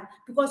invite,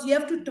 because you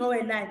have to draw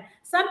a line.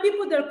 Some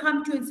people, they'll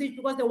come to you and say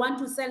because they want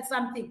to sell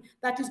something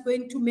that is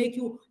going to make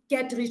you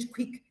get rich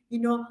quick, you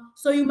know.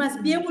 So you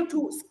must be able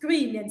to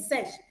screen and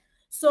search.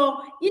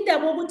 So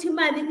indaba ukuthi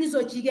imali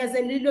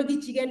izojikeza liloku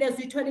ijikeleza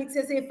uyithola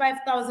kusese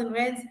 5,000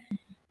 rands,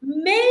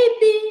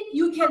 maybe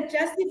you can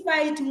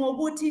justify it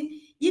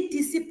ngokuthi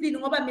i-discipline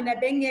ngoba mina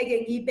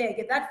bengeke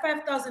ngiyibeke that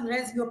 5,000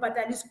 rands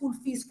ngiyobhadala school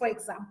fees, for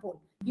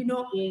example, you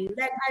know.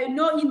 Like I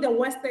know in the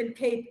Western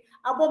Cape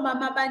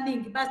abomama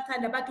abaningi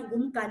basithanda bathi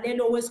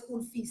ngumgalelo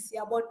we-school fees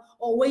yabona,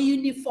 or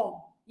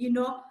we-uniform, you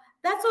know.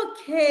 That's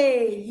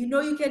okay, you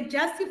know. You can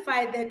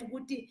justify that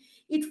ukuthi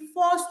it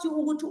forced you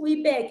ukuthi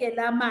uyibeke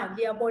la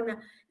mali yabona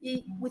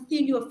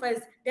within your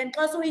funds. Then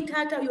also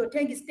uyithatha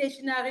uyothenga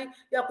stationery,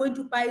 you are going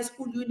to buy a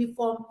school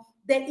uniform,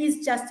 there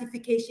is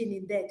justification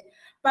in that.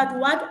 But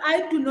what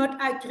I do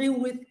not agree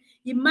with,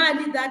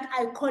 imali that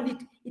I call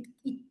it's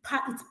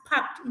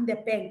packed in the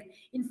bank.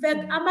 In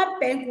fact, ama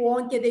bank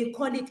wonke, they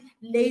call it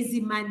lazy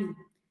money.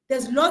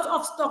 There's lots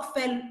of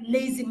stokvel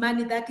lazy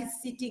money that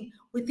is sitting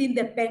within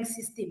the bank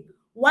system.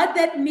 What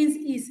that means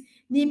is,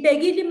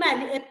 nibegile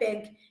imali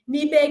e-bank,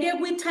 nibege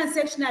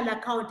kwi-transactional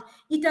account,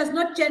 it does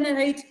not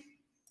generate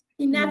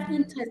enough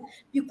interest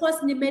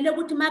because nimele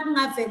ukuthi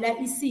makungavela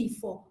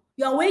isifo,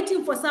 you are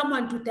waiting for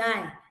someone to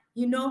die,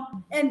 you know,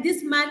 and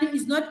this money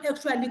is not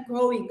actually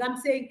growing.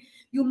 I'm saying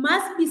you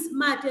must be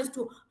smart as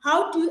to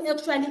how do you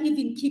actually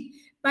even keep.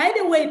 By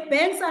the way,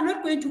 banks are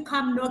not going to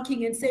come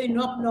knocking and say,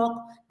 knock, knock,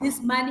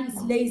 this money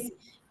is lazy,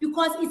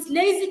 because it's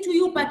lazy to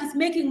you, but it's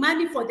making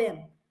money for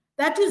them.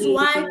 That is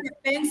why the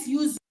banks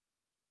use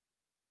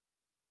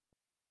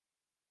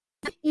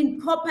in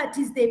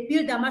properties, they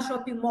build them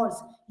shopping malls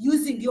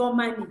using your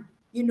money,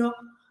 you know.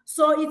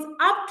 So it's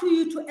up to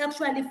you to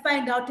actually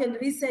find out and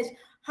research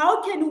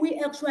how can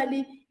we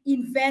actually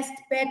invest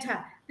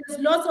better.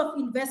 There's lots of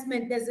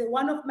investment. There's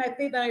one of my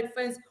favorite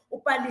friends,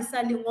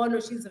 Upalisa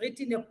Lingolo. She's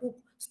written a book,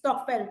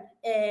 Stokvel.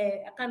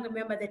 I can't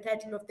remember the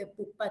title of the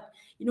book, but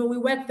you know, we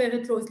work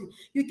very closely.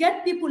 You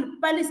get people.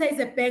 Palisa is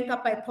a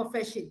banker by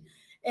profession.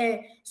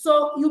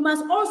 So you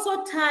must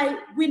also tie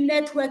with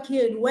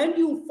networking when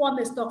you form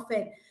a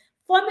stokvel.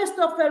 Form a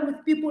stokvel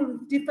with people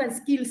with different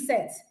skill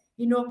sets.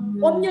 You know,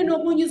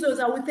 users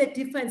are with a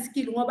different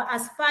skill.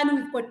 As fun,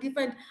 we've got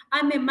different.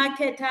 I'm a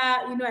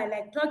marketer. You know, I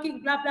like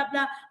talking, blah blah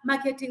blah,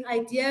 marketing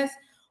ideas.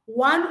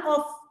 One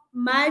of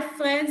my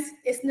friends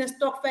is in a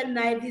stokvel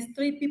now. These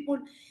 3 people.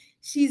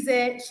 She's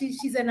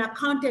an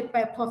accountant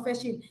by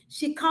profession.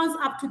 She counts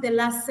up to the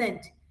last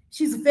cent.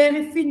 She's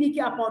very finicky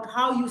about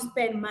how you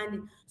spend money.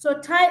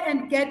 So try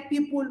and get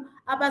people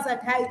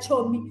abazat high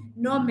chomi.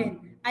 No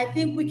man, I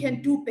think we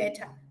can do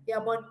better.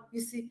 Yeah, but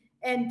you see,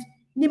 and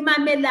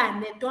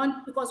nimamelane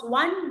don't, because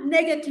one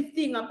negative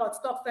thing about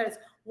stokvels,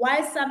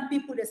 why some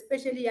people,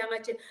 especially younger,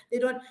 they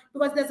don't,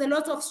 because there's a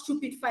lot of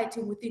stupid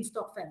fighting within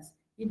stokvels.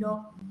 You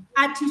know,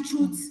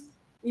 attitudes.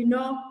 You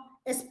know,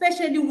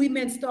 especially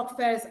women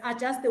stokvels are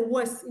just the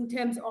worst in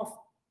terms of,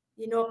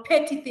 you know,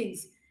 petty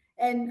things.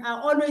 And I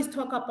always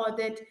talk about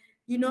that,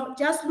 you know,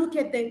 just look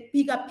at the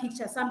bigger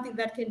picture, something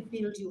that can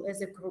build you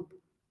as a group.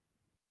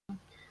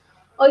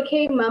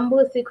 Okay,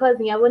 Mambusi, because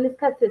the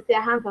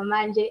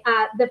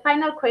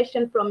final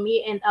question from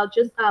me, and I'll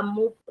just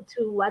move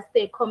towards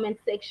the comment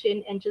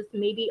section and just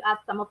maybe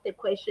ask some of the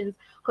questions,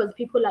 because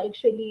people are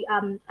actually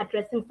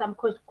addressing some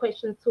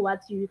questions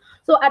towards you.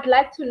 So I'd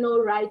like to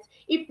know, right,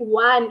 if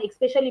one,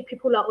 especially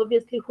people are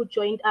obviously who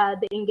joined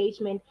the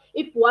engagement,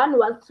 if one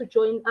wants to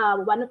join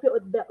one of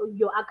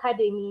your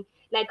academy,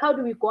 Like, how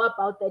do we go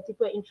about that if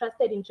we're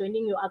interested in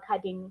joining your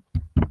academy?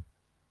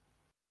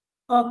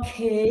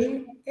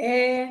 Okay,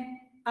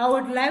 I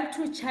would like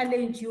to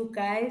challenge you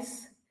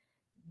guys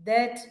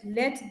that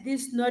let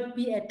this not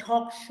be a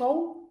talk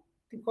show,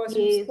 because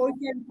we've Yes.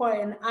 spoken for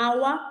an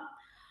hour.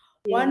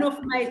 One of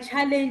my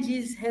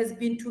challenges has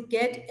been to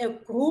get a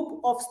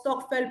group of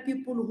Stokvel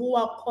people who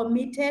are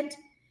committed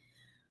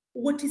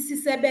ukuthi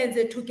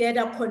sisebenze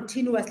together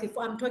continuously.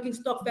 I'm talking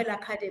Stokvel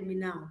Academy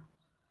now.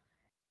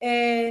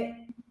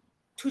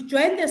 To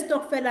join the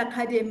Stokvel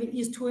Academy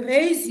is to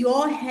raise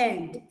your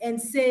hand and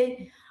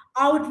say,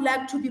 I would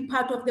like to be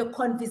part of the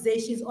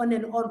conversations on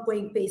an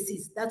ongoing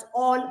basis. That's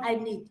all I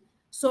need.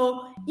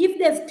 So if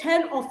there's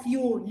 10 of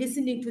you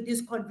listening to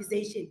this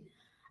conversation,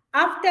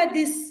 after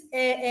this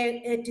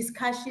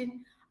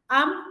discussion,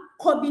 I'm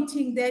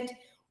committing that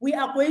we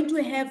are going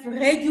to have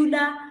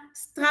regular,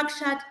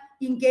 structured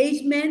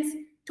engagements,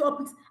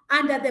 topics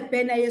under the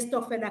banner of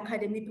Stokvel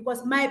Academy,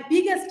 because my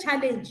biggest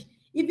challenge,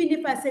 even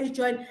if I say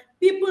join,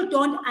 people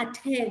don't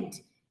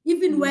attend.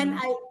 Even when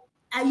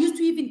I used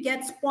to even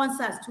get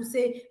sponsors to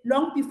say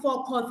long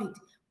before COVID,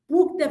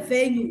 book the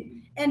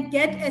venue and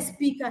get a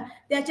speaker.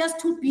 They're just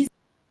too busy.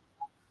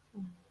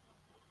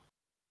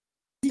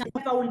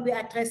 I will be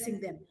addressing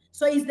them.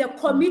 So it's the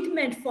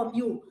commitment from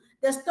you.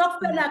 The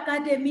Stokvel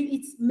Academy,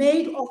 it's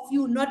made of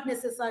you, not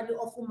necessarily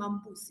of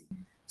Umambusi.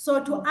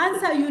 So to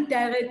answer you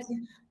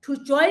directly, to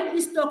join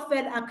the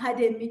Stokvel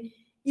Academy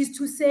is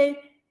to say,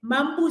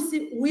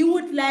 Mambusi, we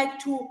would like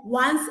to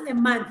once a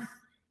month,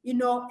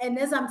 and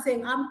as I'm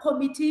saying, I'm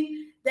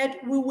committing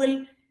that we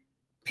will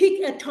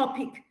pick a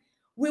topic.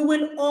 We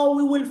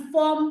will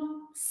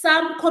form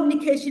some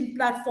communication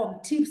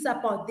platform, tips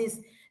about this.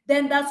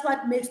 Then that's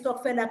what makes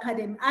Stokvel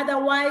Academy.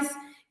 Otherwise,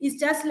 it's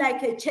just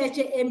like a church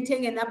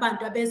emptying and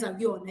abantu abeza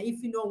kuyona,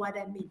 if you know what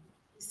I mean.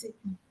 You see?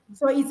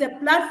 So it's a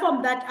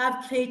platform that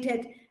I've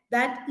created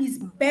that is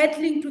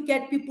battling to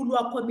get people who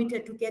are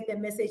committed to get the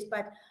message.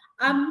 But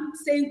I'm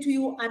saying to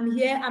you, I'm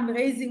here, I'm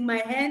raising my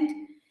hand.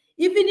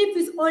 Even if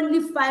it's only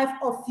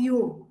 5 of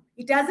you,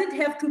 it doesn't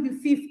have to be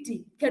 50.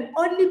 It can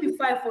only be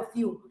 5 of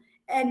you.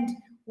 And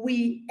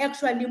we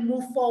actually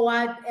move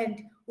forward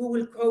and we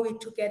will grow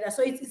it together.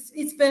 So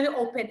it's very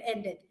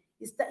open-ended.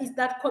 It's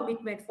that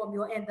commitment from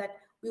your end that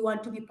we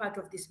want to be part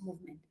of this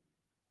movement.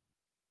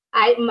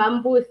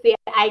 Mambusi,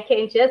 I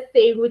can just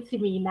say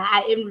Rutimina,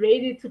 I am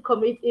ready to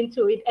commit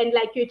into it. And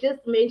like you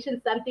just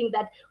mentioned something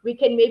that we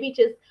can maybe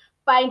just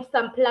find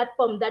some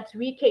platform that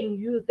we can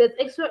use. There's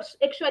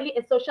actually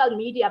a social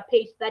media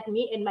page that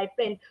me and my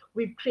friend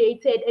we've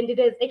created, and it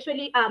is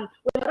actually a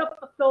lot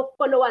of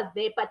followers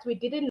there, but we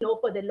didn't know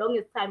for the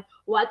longest time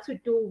what to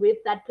do with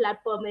that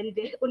platform. And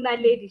Una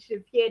lady,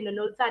 she's here,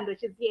 Nonotando,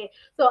 she's here.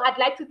 So I'd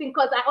like to think,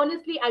 because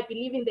I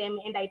believe in them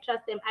and I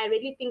trust them. I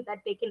really think that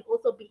they can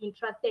also be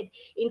interested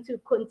into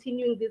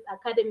continuing this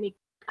academic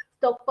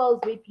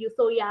Stokvels with you.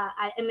 So yeah,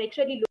 I am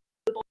actually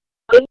looking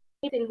for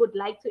anything would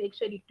like to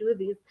actually do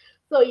this.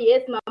 So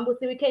yes,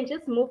 Mambusi, we can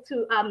just move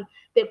to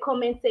the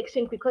comment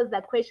section, because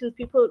the questions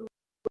people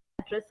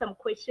address some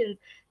questions.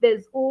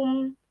 There's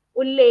Ulebu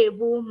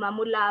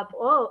Mamulavu.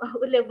 Oh,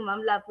 Ulebu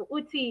Mamulavu.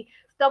 Uti,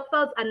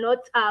 Stokvels are not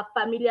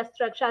familiar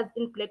structures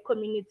in Black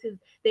communities.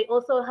 They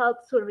also help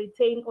to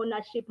retain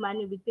ownership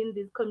money within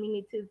these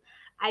communities.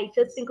 I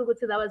just think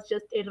that was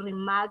just a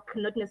remark,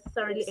 not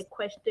necessarily a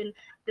question.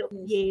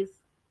 Yes.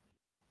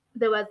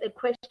 There was a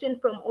question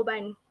from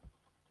Oban.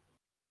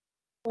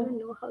 I don't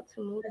know how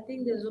to move. I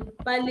think there's a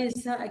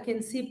Palisa. I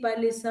can see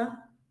Palisa.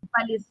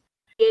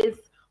 Yes,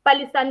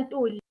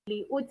 Palisantuli.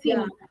 Uti,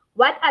 yeah.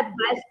 What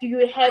advice do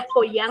you have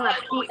for younger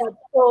people?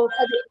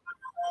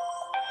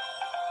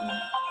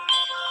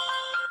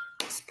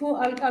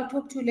 I'll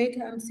talk to you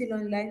later. I'm still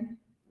online.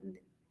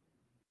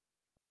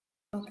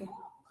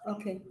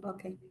 Okay.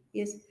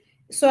 Yes.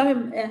 Sorry.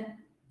 Okay.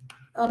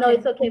 No,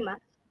 it's okay, ma.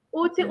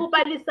 Uti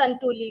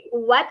Upalisantuli,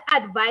 what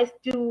advice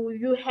do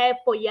you have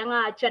for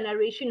younger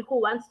generation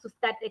who wants to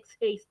start a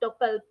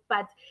Stokvel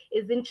but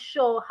isn't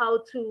sure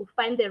how to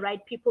find the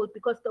right people,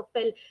 because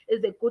Stokvel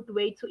is a good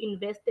way to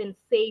invest and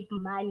save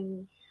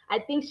money? I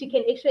think she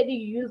can actually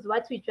use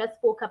what we just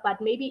spoke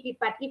about. Maybe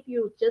if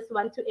you just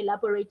want to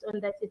elaborate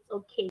on that, it's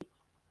okay.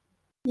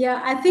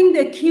 Yeah, I think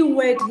the key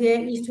word here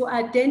is to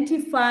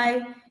identify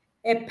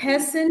a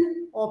person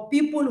or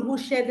people who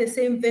share the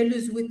same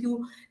values with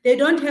you. They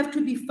don't have to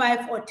be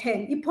 5 or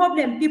 10. The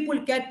problem, people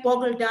get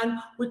boggled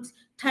down with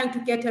trying to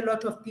get a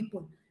lot of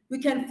people. We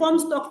can form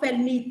Stokvel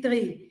need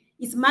 3.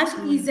 It's much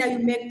easier. You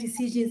make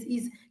decisions,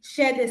 is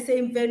share the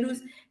same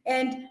values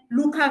and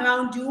look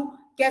around you,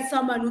 get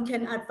someone who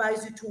can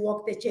advise you to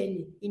walk the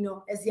journey,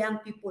 as young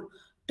people.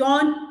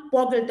 Don't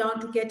boggle down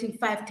to getting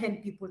 5, 10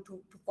 people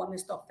to form a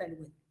Stokvel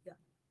with. Yeah.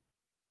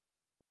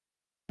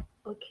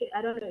 Okay,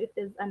 I don't know if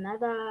there's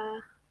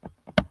another.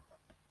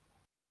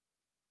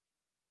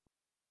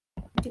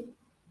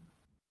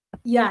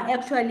 Yeah,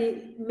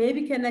 actually,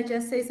 maybe can I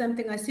just say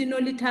something? I see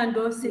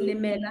Nolitando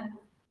Silimela.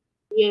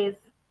 Yes.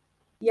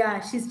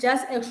 Yeah, she's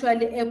just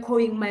actually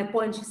echoing my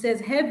point. She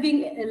says,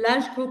 having a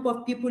large group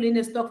of people in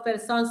a stokvel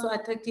sounds so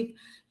attractive.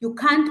 You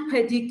can't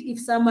predict if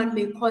someone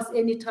may cause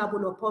any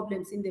trouble or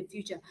problems in the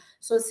future.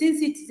 So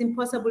since it is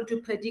impossible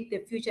to predict the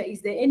future,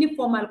 is there any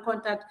formal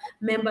contract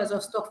members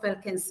of stokvel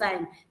can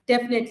sign?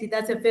 Definitely,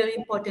 that's a very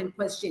important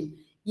question.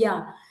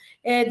 Yeah.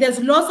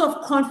 There's lots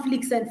of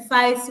conflicts and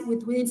fights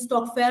within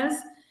stokvels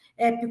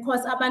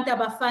because abantu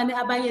abafane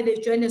abanye they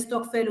join a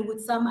stokvel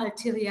with some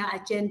ulterior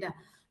agenda.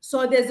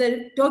 So there's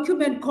a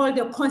document called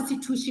the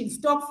Constitution.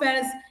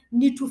 Stokvels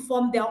need to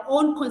form their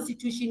own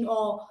constitution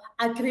or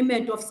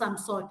agreement of some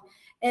sort.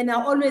 And I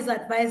always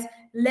advise,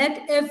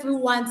 let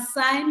everyone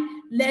sign,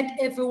 let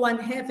everyone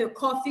have a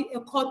copy,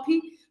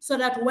 so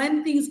that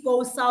when things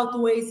go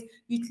sideways,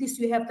 at least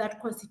you have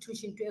that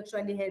constitution to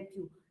actually help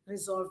you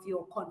resolve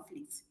your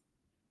conflicts.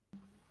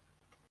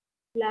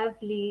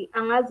 Lovely.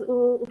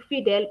 Angazi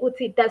Fidel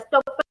uthi, does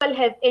stokvel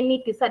have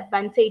any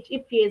disadvantage?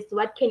 If yes,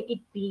 what can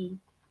it be?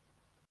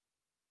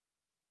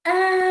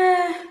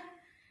 To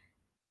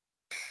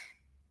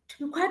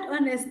be quite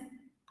honest,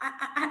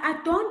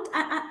 I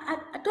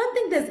don't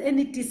think there's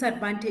any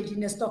disadvantage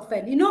in a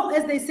stokvel. You know,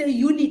 as they say,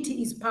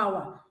 unity is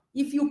power.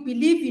 If you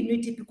believe in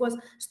unity, because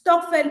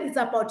stokvel is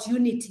about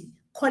unity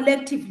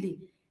collectively.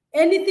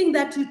 Anything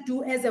that you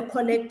do as a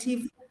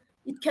collective,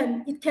 it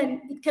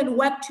can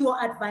work to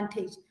your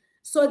advantage.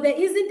 So there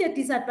isn't a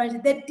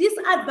disadvantage. The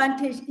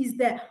disadvantage is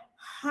the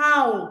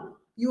how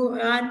you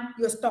run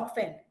your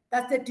stokvel.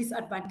 That's the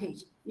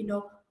disadvantage, you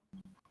know.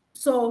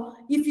 So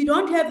if you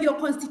don't have your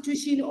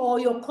constitution or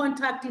your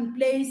contract in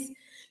place,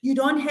 you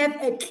don't have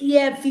a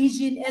clear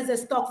vision as a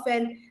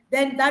stokvel,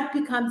 then that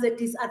becomes a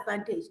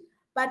disadvantage.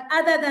 But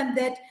other than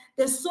that,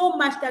 there's so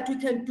much that we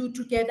can do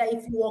together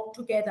if you work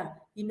together,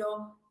 you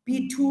know,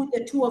 be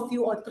the two of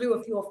you or three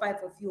of you or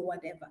five of you or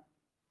whatever.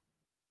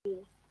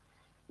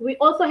 We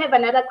also have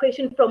another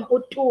question from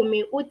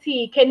Utumi.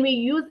 Uti, can we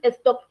use a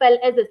stokvel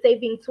as a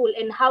saving tool,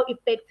 and how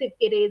effective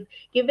it is,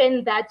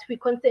 given that we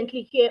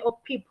constantly hear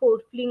of people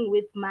fleeing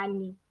with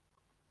money?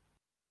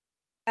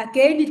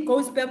 Again, it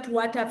goes back to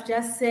what I've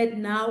just said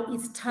now.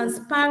 It's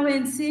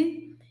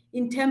transparency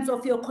in terms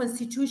of your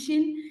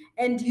constitution.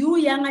 And you,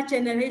 younger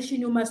generation,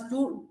 you must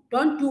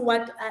don't do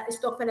what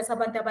stokvel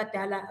sabantu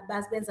abadala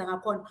basebenza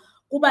ngakhona.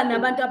 Kuba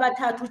nabantu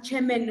abathathu,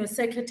 chairman, no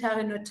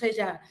secretary, no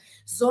treasurer.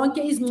 Zonke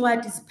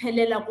izncwadi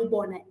ziphelela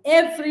kubona.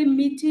 Every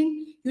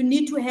meeting, you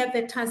need to have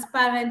a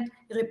transparent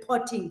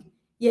reporting.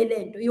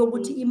 Yelento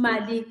yokuthi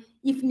imali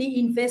if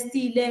ni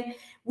investile.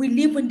 We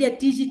live in the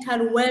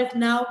digital world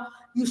now.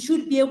 You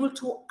should be able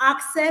to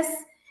access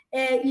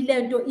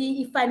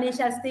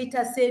financial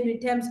status in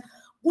terms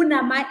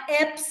kunama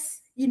apps,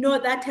 you know,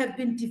 that have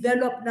been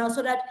developed now,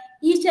 so that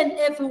each and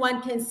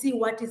everyone can see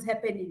what is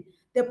happening.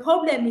 The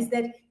problem is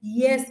that,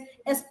 yes,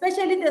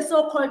 especially the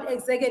so-called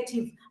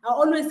executive, I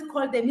always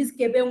call them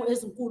isigebengu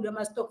ezinkulu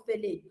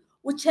emastokveleni,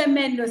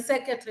 uchairman, no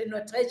secretary, no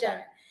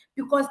treasurer,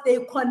 because they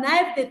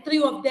connive, the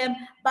three of them,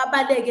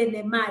 babaleke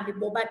nemali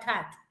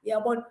bobathathu.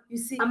 You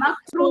see,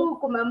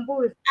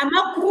 Amakruku,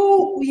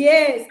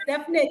 yes,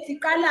 definitely.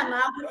 Kala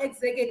ngaku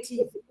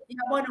executive.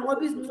 Yabona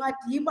ngoba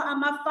izincwadi yibo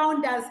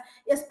ama-founders,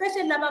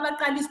 especially laba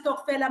abaqala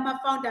istokvel,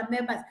 ama-founder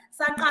members,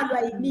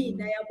 saqalwa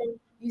yimina, yabona,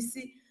 you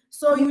see.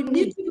 So you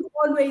need to be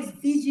always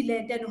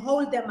vigilant and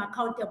hold them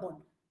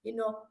accountable. You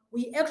know,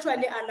 we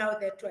actually allow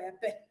that to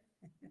happen.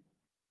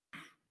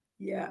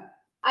 Yeah.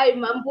 Hi,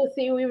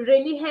 Mambusi, we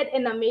really had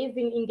an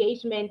amazing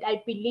engagement.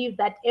 I believe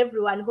that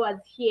everyone who was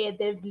here,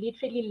 they've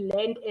literally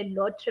learned a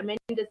lot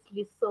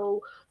tremendously.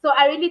 So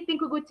I really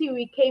think, Uguti,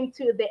 we came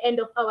to the end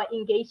of our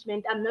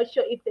engagement. I'm not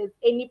sure if there's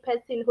any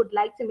person who'd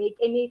like to make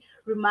any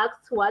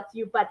remarks towards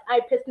you, but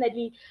I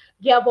personally,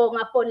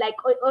 Giabonga, for like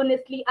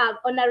honestly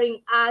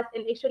honoring us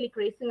and actually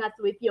gracing us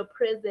with your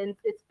presence.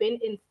 It's been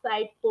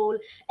insightful.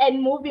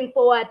 And moving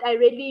forward, I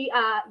really,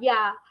 I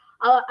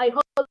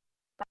hope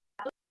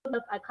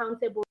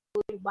accountable.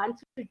 We want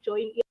to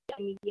join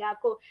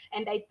Yako,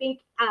 and I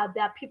think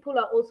there are people who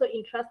are also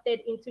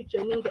interested into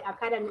joining the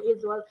academy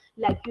as well,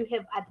 like you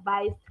have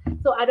advised.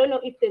 So I don't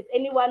know if there's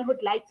anyone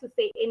who'd like to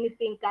say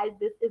anything, guys.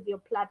 This is your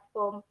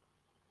platform.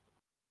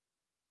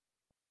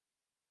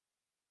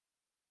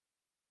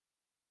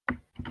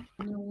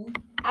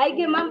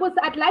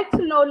 I'd like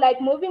to know, like,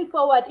 moving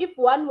forward, if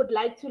one would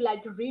like to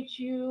like reach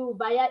you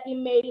via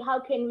email, how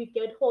can we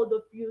get hold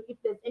of you? If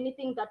there's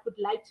anything that would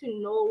like to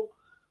know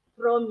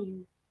from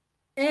you.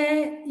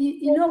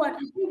 You know what?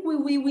 I think we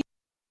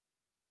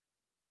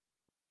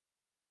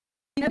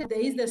there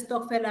is the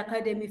Stokvel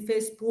Academy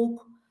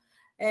Facebook.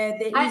 There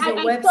is a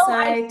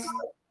website.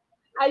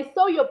 I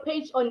saw your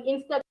page on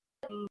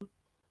Instagram.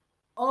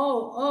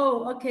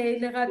 Oh, okay.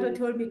 Lerato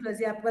told me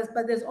because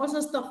but there's also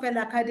Stokvel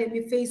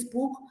Academy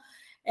Facebook,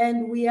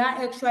 and we are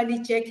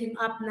actually checking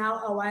up now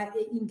our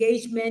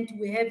engagement.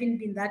 We haven't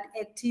been that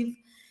active.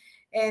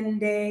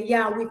 And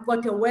we've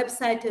got a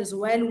website as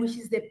well, which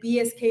is the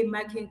BSK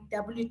Marketing,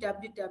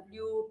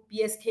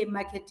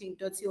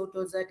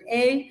 www.bskmarketing.co.za.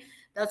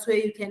 That's where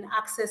you can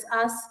access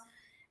us.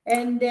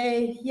 And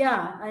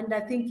yeah, and I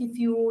think if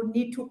you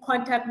need to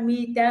contact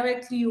me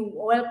directly, you're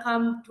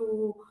welcome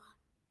to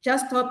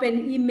just drop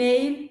an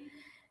email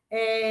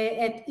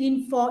at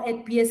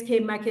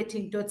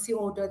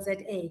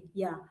info@bskmarketing.co.za.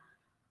 Yeah.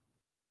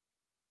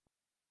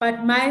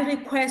 But my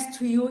request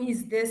to you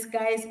is this,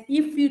 guys: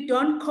 if you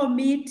don't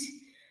commit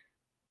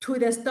to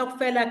the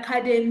Stokvel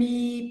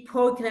Academy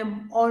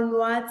program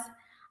onwards,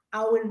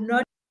 I will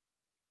not,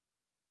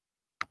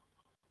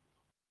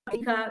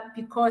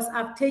 because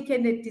I've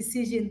taken a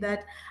decision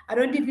that I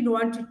don't even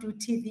want to do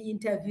TV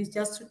interviews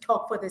just to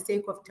talk for the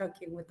sake of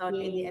talking without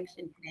any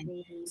action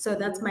plan. So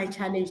that's my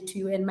challenge to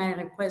you and my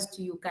request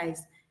to you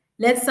guys.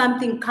 Let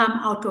something come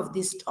out of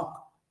this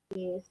talk.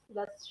 Yes,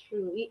 that's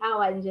true.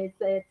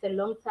 It's a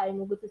long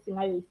time.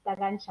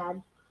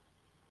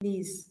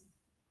 Please.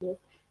 Yes.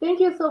 Thank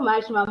you so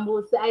much,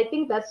 Mambusi. I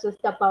think that's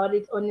just about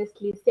it,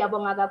 honestly.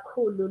 Siyabonga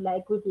kakhulu.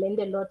 Like, we've learned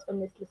a lot,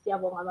 honestly.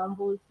 Siyabonga,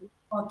 Mambusi.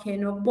 Okay,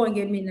 no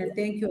bonge mina.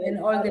 Thank you, and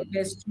all the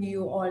best to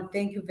you all.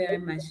 Thank you very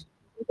much.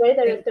 Enjoy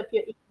the rest of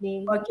your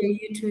evening. Okay,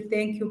 you too.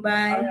 Thank you.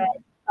 Bye. All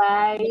right.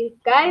 Bye.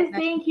 Guys,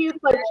 thank you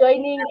for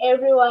joining,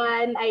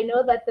 everyone. I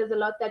know that there's a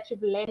lot that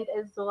you've learned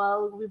as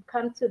well. We've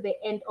come to the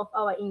end of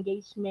our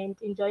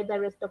engagement. Enjoy the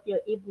rest of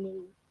your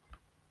evening.